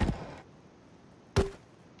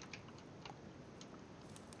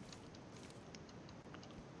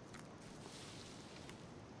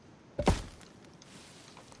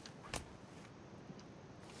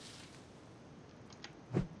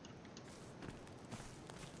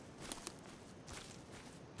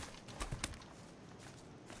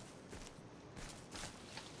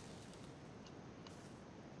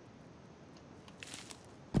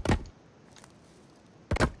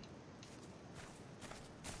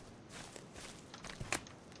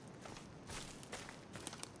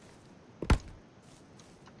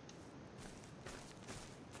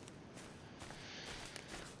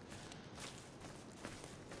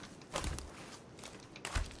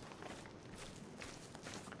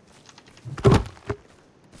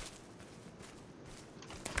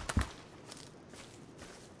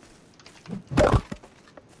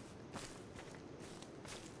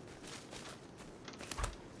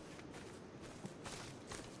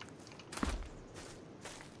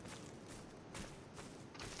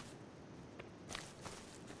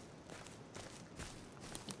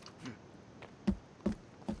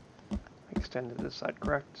 extended this side,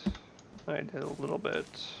 correct? I did a little bit.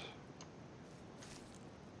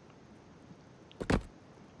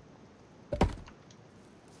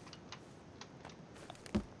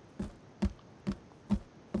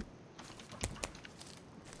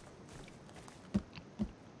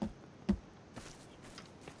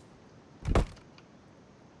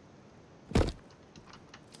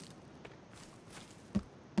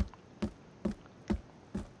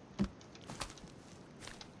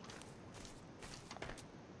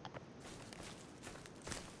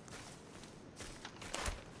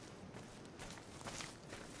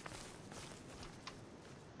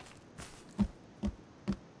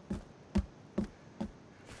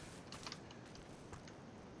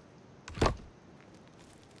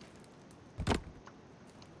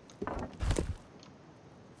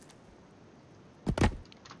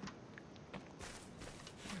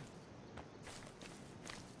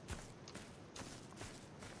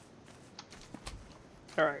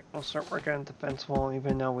 Alright, we'll start working on the fence wall,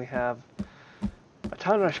 even though we have a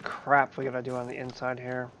ton of crap we gotta do on the inside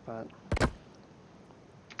here, but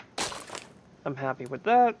I'm happy with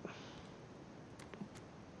that.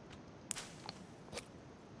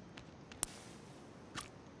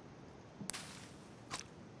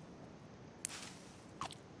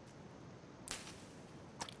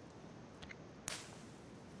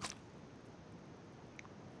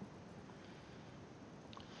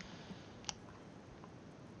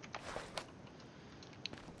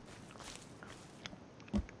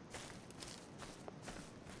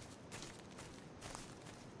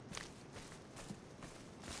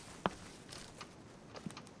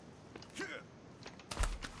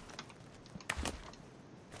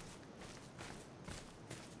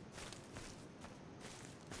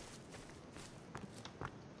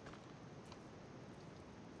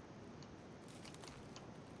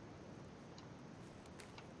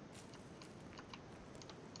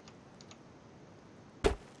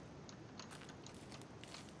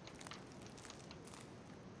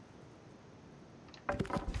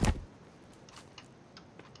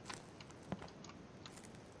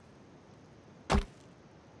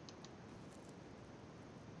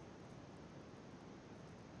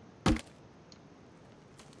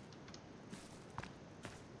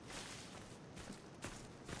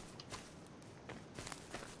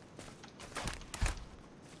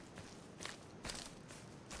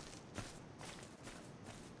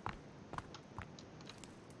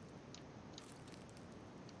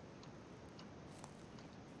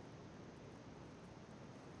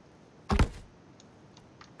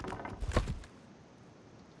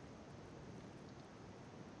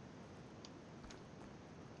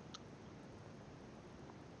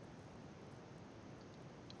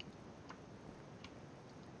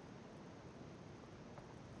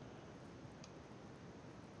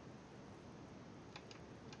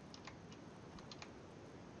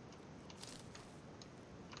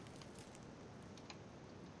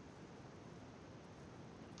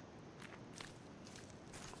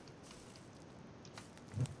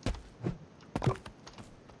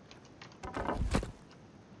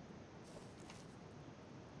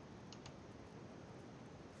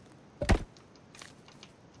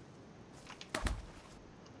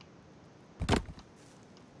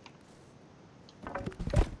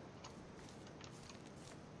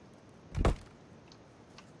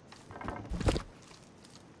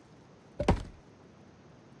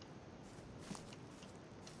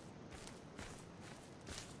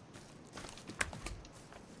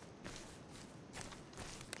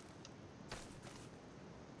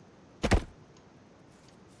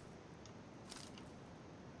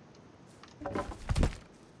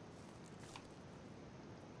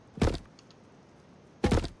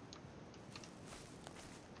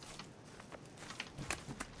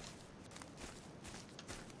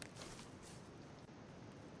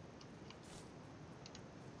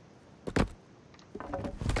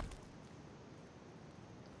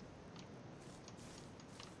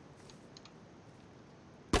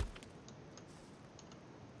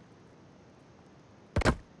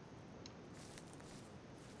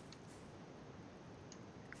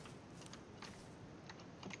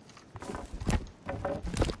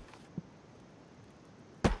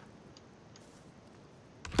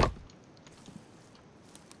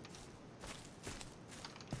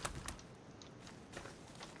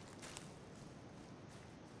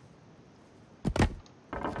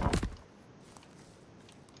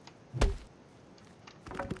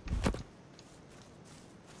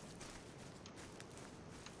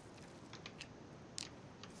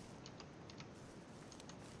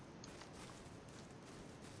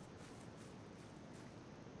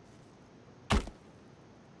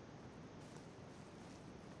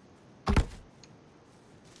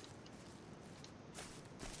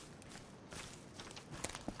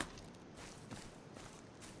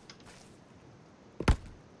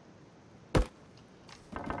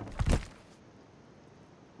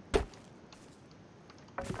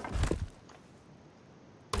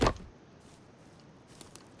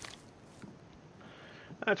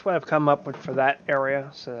 That's what I've come up with for that area,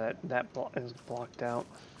 so that is blocked out.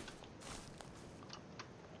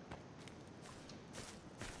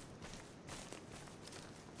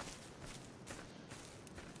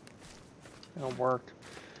 It'll work.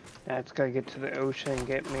 Now it's gotta get to the ocean and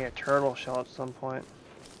get me a turtle shell at some point.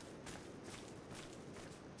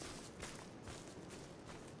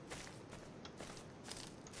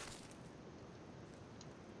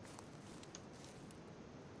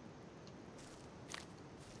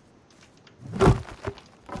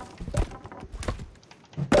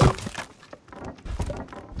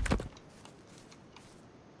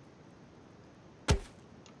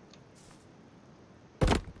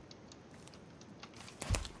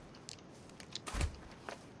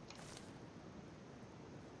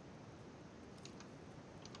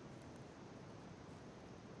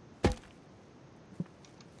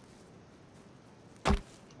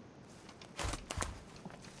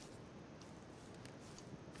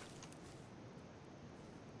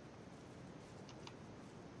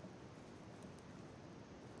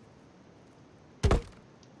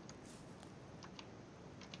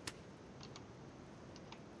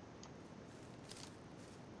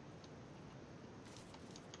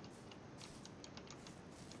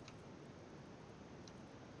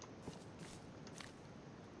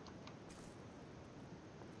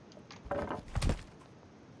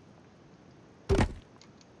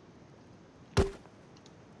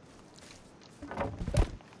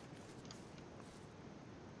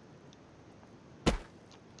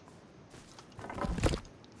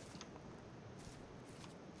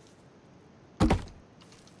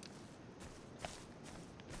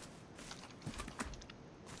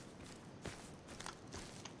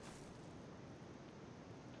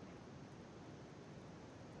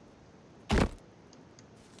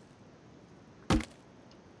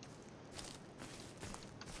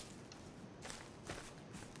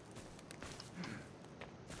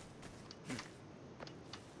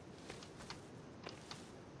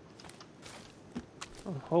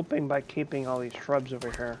 I'm hoping by keeping all these shrubs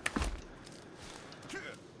over here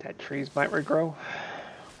that trees might regrow.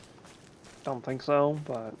 Don't think so,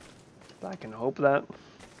 but I can hope that.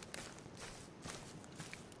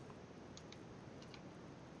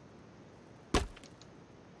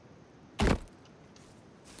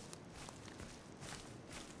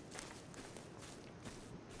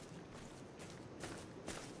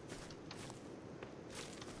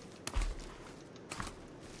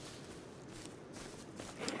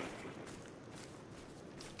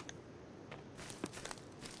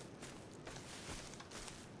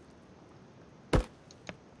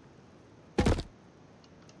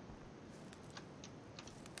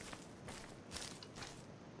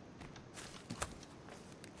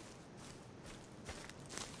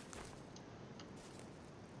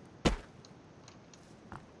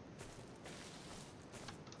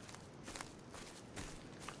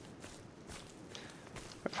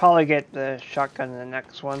 Probably get the shotgun in the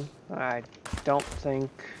next one. I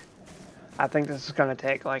think this is going to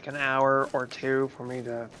take like an hour or two for me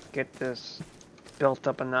to get this built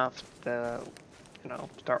up enough to,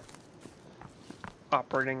 start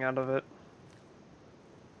operating out of it.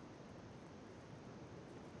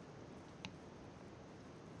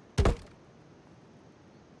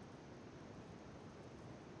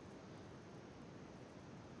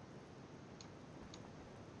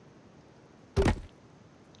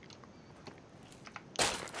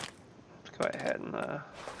 Go ahead and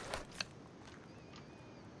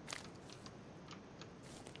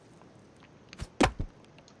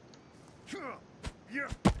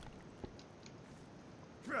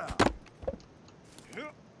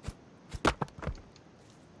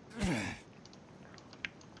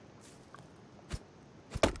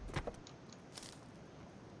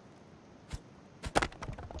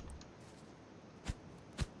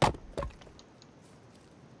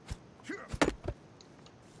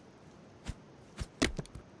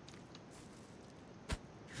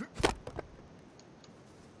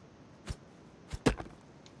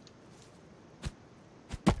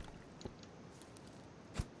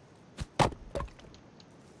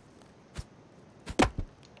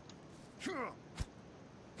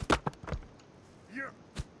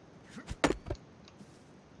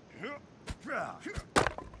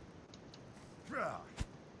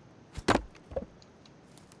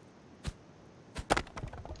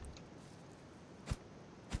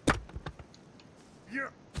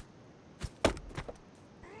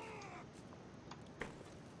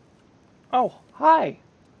oh, hi.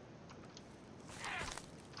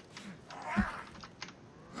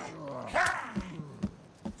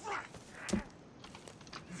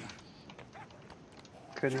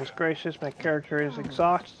 Goodness gracious, my character is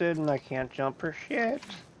exhausted and I can't jump for shit.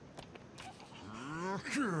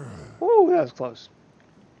 Woo, that was close.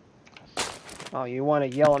 Oh, you want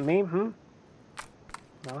to yell at me? Hmm?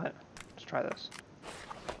 Not. Let's try this.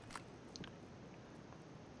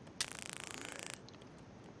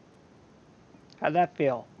 How'd that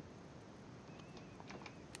feel?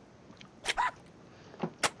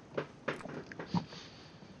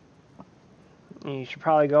 You should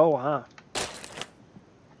probably go, huh?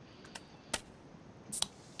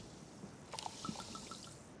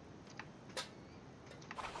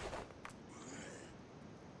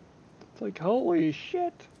 It's like, holy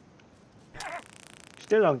shit.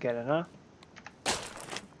 Still don't get it, huh?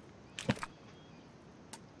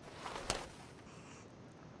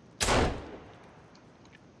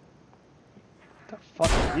 The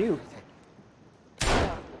fuck are you?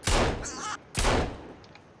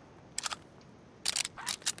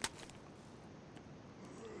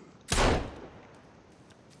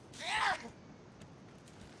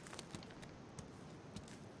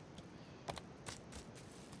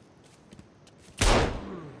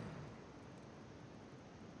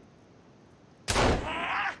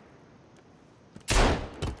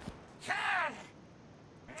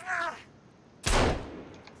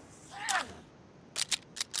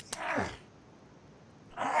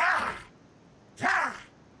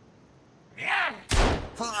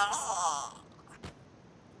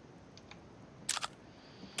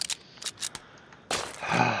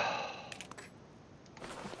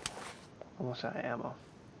 Almost out of ammo.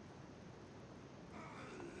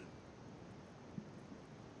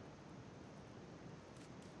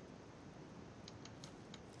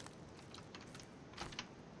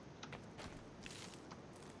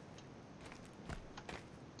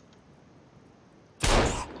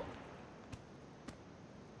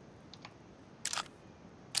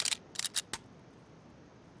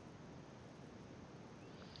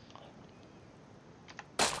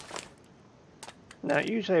 Now,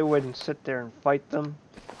 usually I wouldn't sit there and fight them,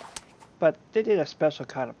 but they did a special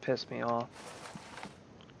kind of piss me off.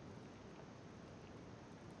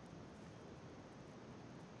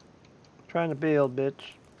 Trying to build,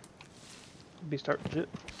 bitch. Be starting shit.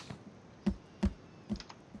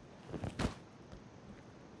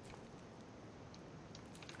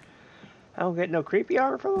 I don't get no creepy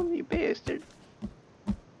armor from them, you bastard.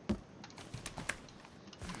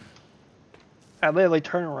 I literally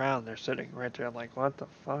turn around, they're sitting right there, I'm like, what the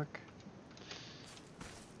fuck?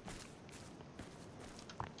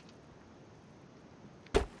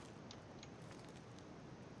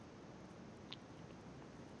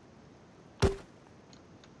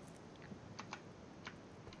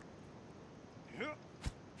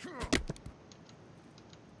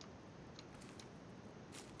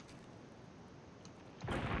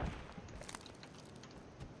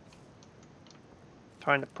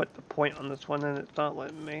 Trying to put the point on this one and it's not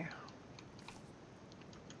letting me.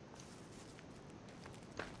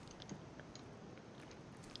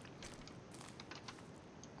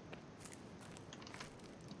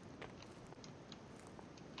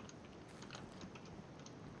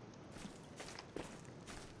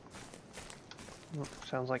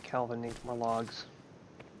 Sounds like Calvin needs more logs.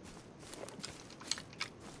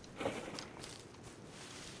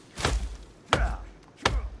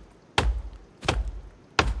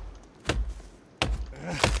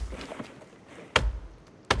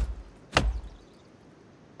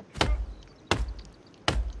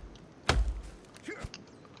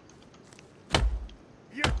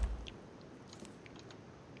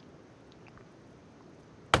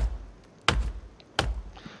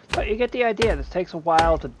 But you get the idea. This takes a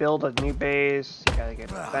while to build a new base. You gotta get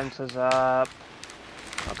the fences up.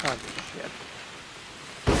 All kinds of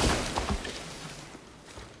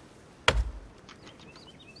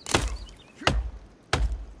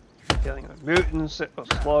shit. Dealing with mutants, it will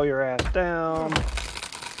slow your ass down.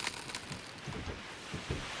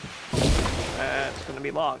 That's gonna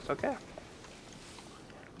be logs, okay.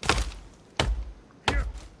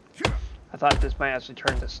 I thought this might actually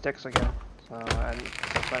turn to sticks again. So I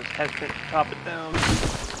was hesitant to chop it down.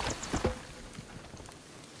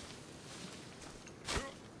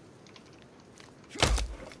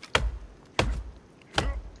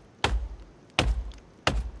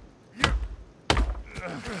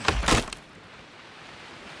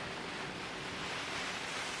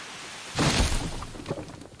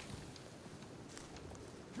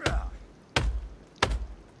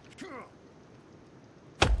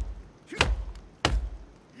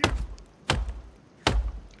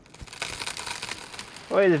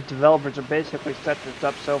 The way the developers are basically set this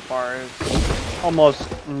up so far is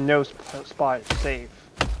almost no spot is safe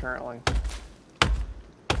currently.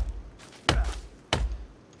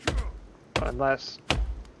 Unless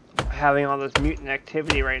having all this mutant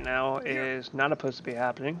activity right now is not supposed to be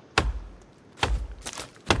happening.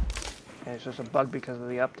 And it's just a bug because of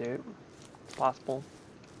the update. It's possible.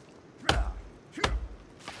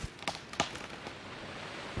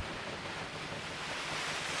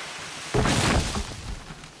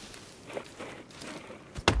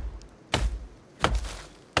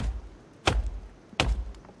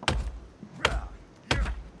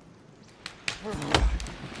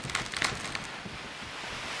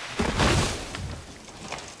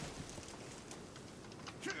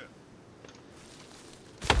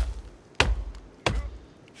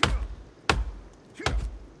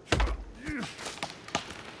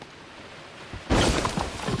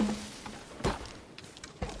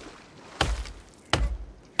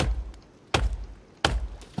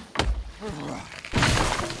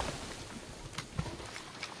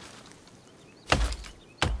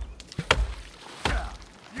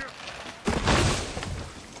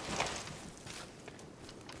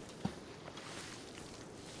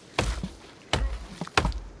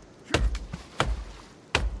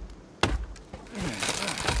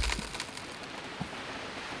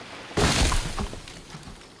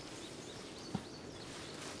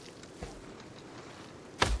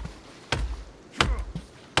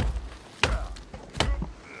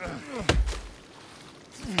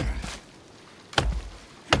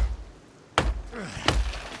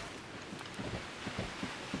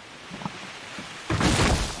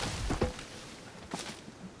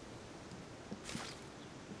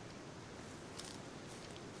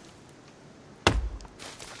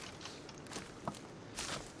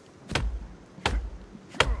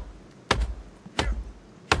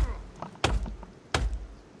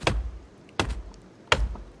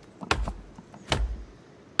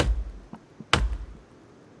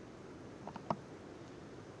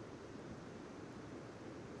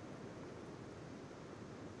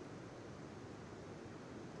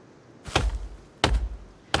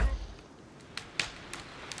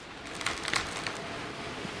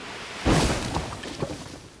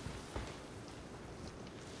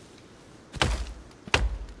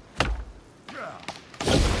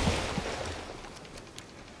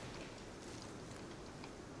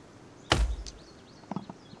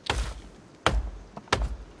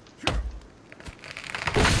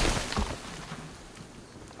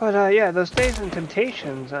 But yeah, those Days and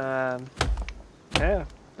Temptations, yeah, I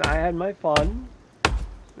had my fun.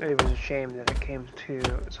 It was a shame that it came to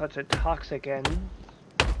such a toxic end.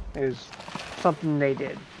 It was something they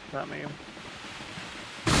did, not me.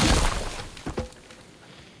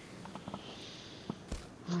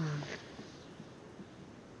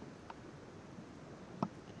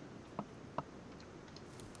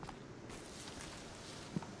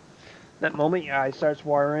 That moment your eye starts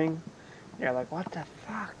watering, you're like, what the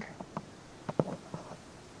fuck?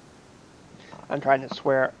 I'm trying to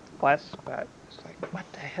swear less, but it's like, what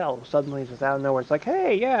the hell? Suddenly, just out of nowhere, it's like,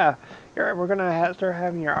 hey, yeah, we're gonna start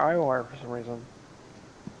having your eye water for some reason.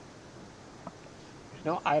 There's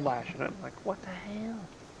no eyelash in it. I'm like, what the hell?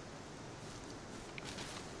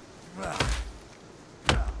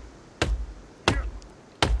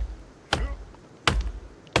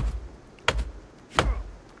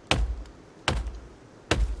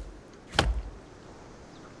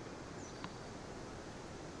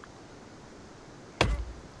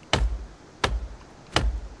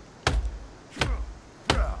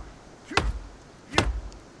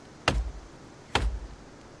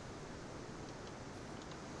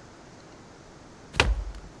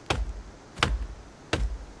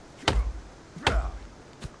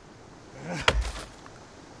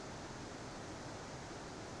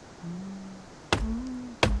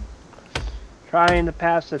 Trying to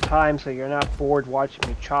pass the time so you're not bored watching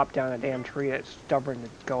me chop down a damn tree that's stubborn to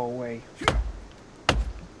go away.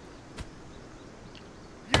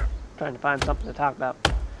 Trying to find something to talk about.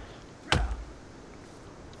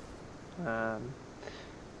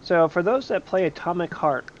 So for those that play Atomic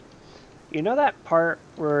Heart, you know that part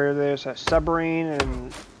where there's a submarine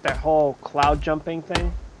and that whole cloud jumping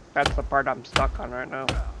thing? That's the part I'm stuck on right now.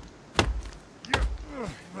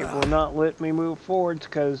 It will not let me move forwards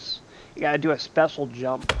because you gotta do a special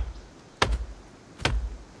jump.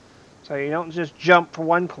 So you don't just jump for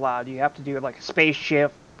one cloud, you have to do like a space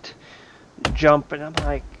shift jump, and I'm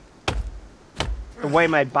like, the way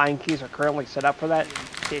my bind keys are currently set up for that,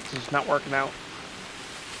 it's just not working out.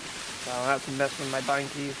 So I have to mess with my bind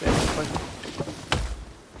keys basically.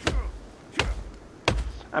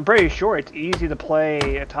 I'm pretty sure it's easy to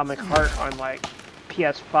play Atomic Heart on like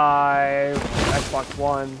PS5, Xbox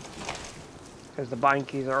One, because the bind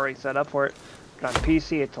keys are already set up for it. But on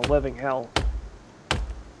PC, it's a living hell.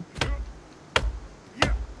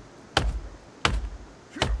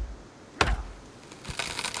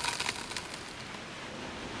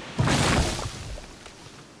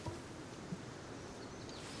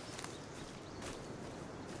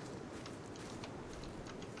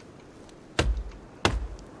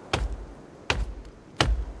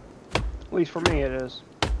 least for me it is.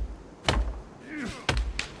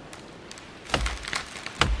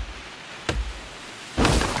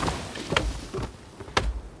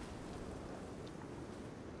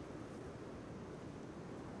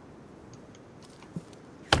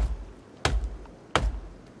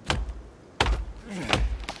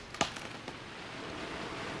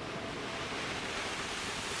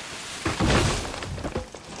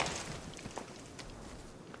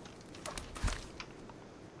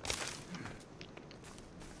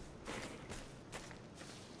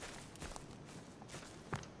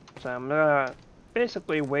 So I'm gonna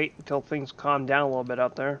basically wait until things calm down a little bit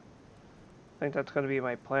out there. I think that's gonna be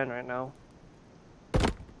my plan right now.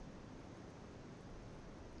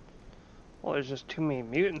 Well, there's just too many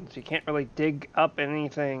mutants. You can't really dig up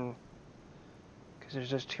anything because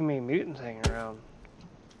there's just too many mutants hanging around.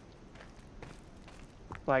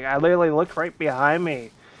 Like, I literally looked right behind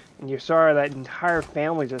me and you saw that entire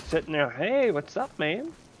family just sitting there. Hey, what's up,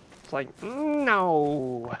 man? It's like,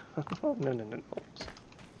 no. No.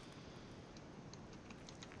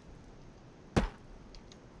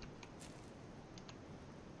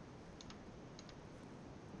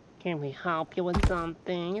 Can we help you with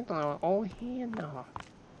something? Oh, here, no.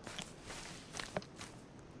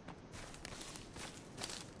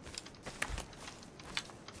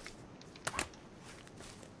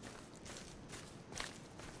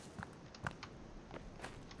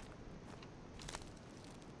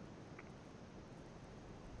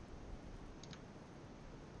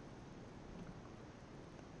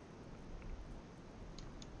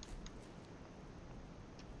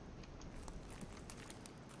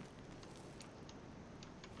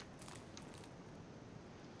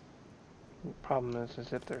 The problem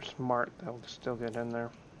is if they're smart, they'll still get in there.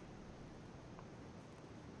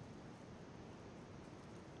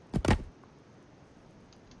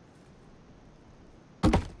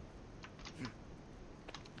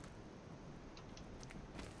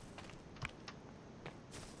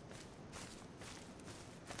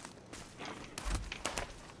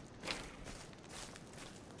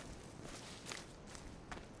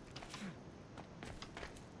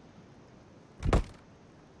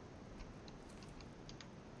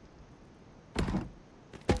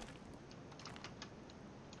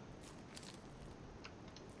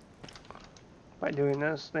 By doing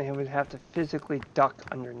this, they would have to physically duck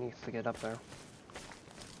underneath to get up there.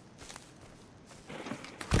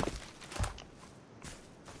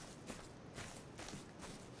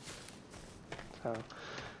 So,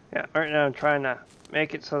 yeah, right now I'm trying to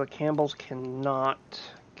make it so the Campbells cannot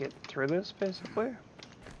get through this, basically.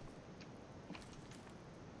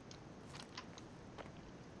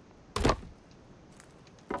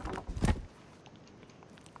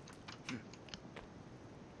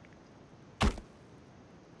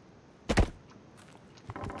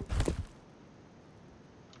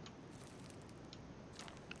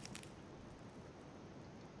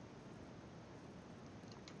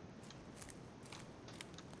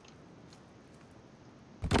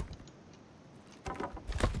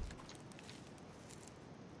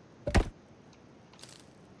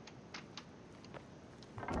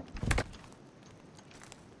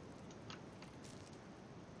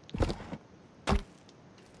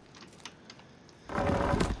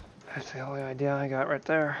 That's the only idea I got right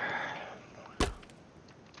there.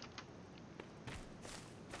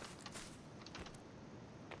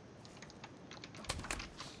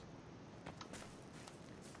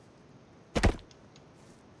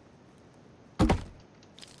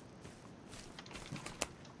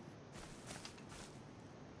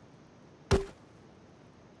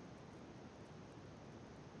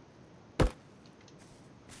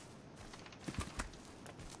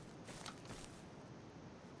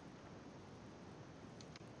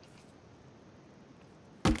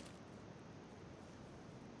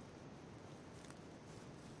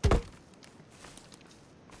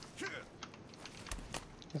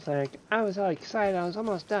 It's like, I was all excited, I was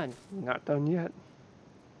almost done. Not done yet.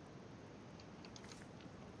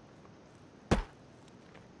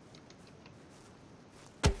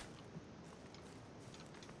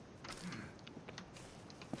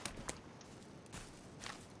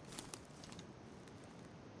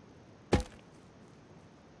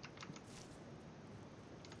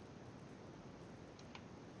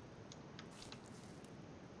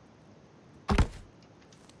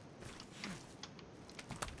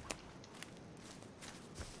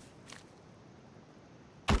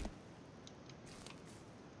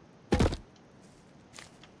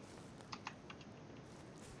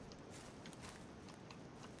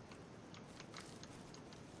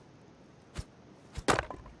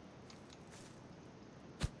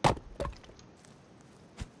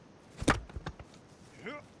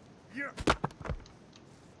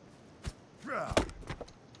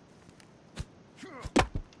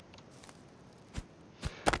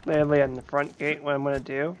 Literally on the front gate, what I'm going to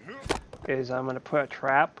do is I'm going to put a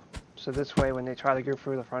trap. So this way when they try to go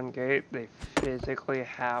through the front gate, they physically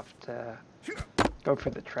have to go for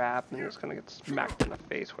the trap and it's going to get smacked in the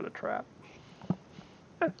face with a trap.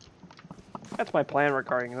 That's my plan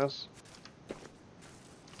regarding this.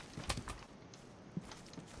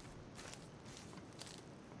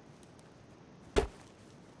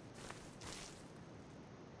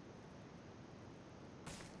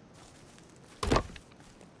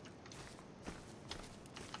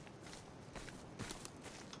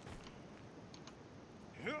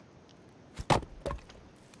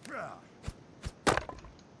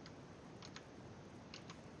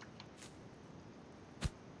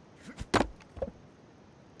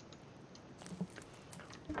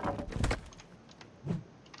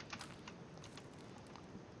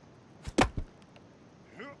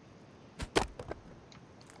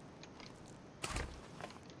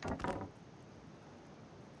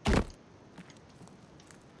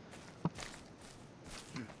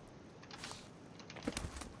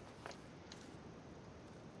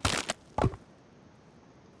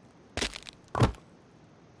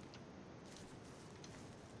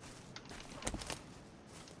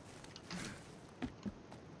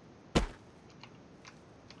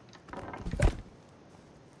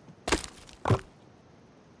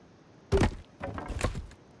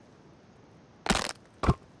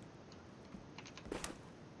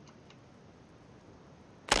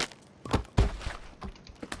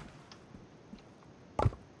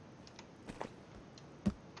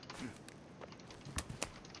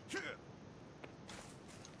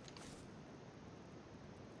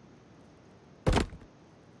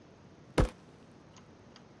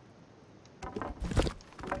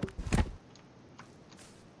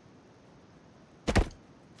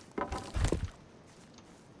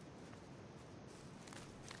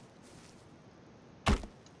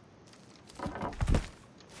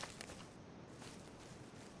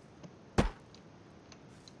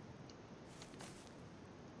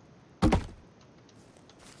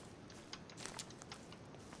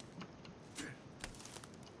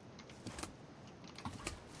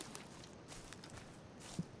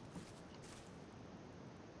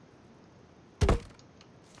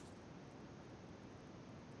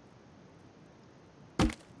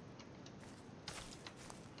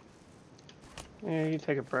 Yeah, you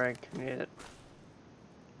take a break. You need it.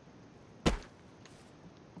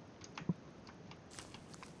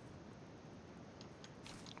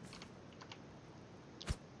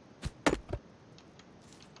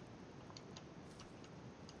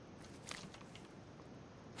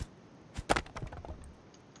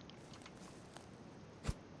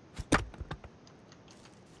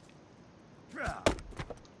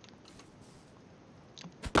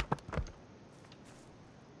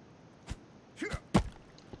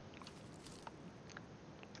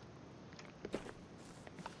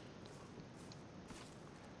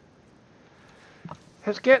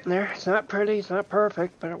 It's getting there. It's not pretty, it's not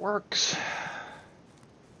perfect, but it works.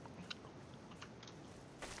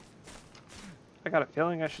 I got a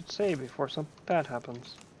feeling I should save before something bad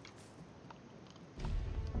happens.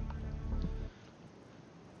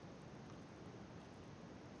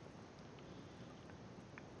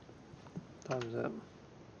 What time is it?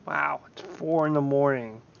 Wow, it's 4 in the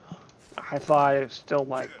morning. I thought it was still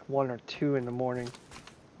like 1 or 2 in the morning.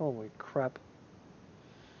 Holy crap.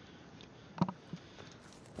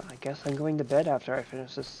 I guess I'm going to bed after I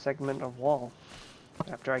finish this segment of wall.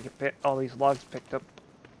 After I get all these logs picked up.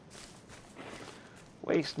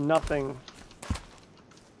 Waste nothing.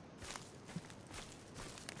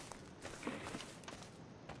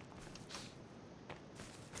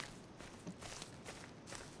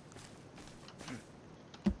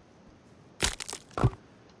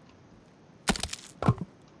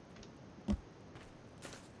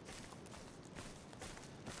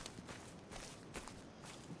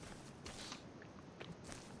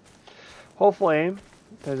 Hopefully,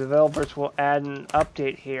 the developers will add an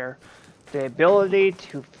update here. The ability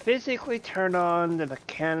to physically turn on the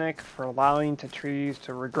mechanic for allowing the trees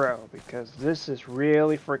to regrow, because this is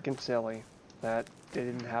really freaking silly that they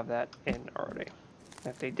didn't have that in already.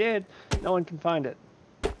 If they did, no one can find it.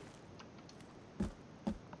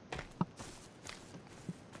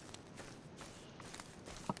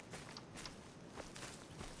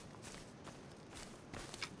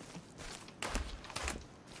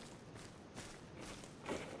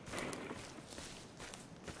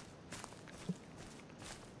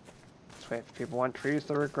 If people want trees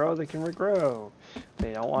to regrow, they can regrow. If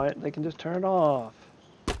they don't want it, they can just turn it off.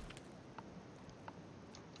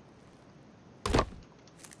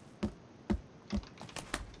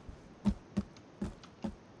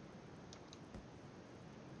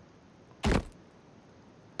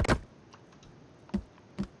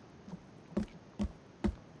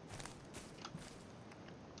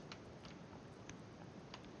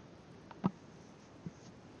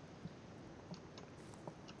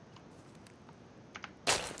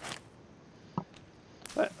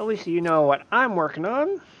 But at least you know what I'm working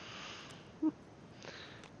on.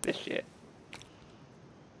 This shit.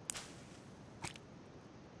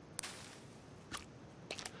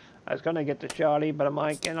 I was gonna get the shoddy, but I'm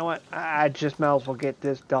like, you know what? I just might as well get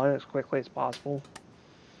this done as quickly as possible.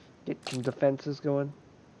 Get some defenses going.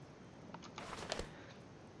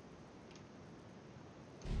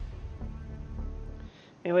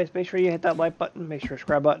 Anyways, make sure you hit that like button, make sure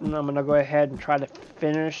subscribe button. I'm gonna go ahead and try to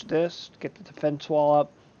finish this, get the defense wall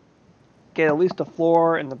up, get at least the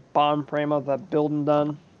floor and the bottom frame of that building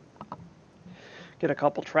done, get a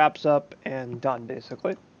couple traps up, and done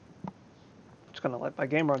basically. Just gonna let my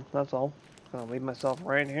game run, that's all. Gonna leave myself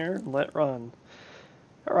right here and let it run.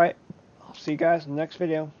 Alright, I'll see you guys in the next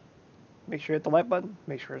video. Make sure you hit the like button,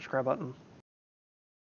 make sure you subscribe button.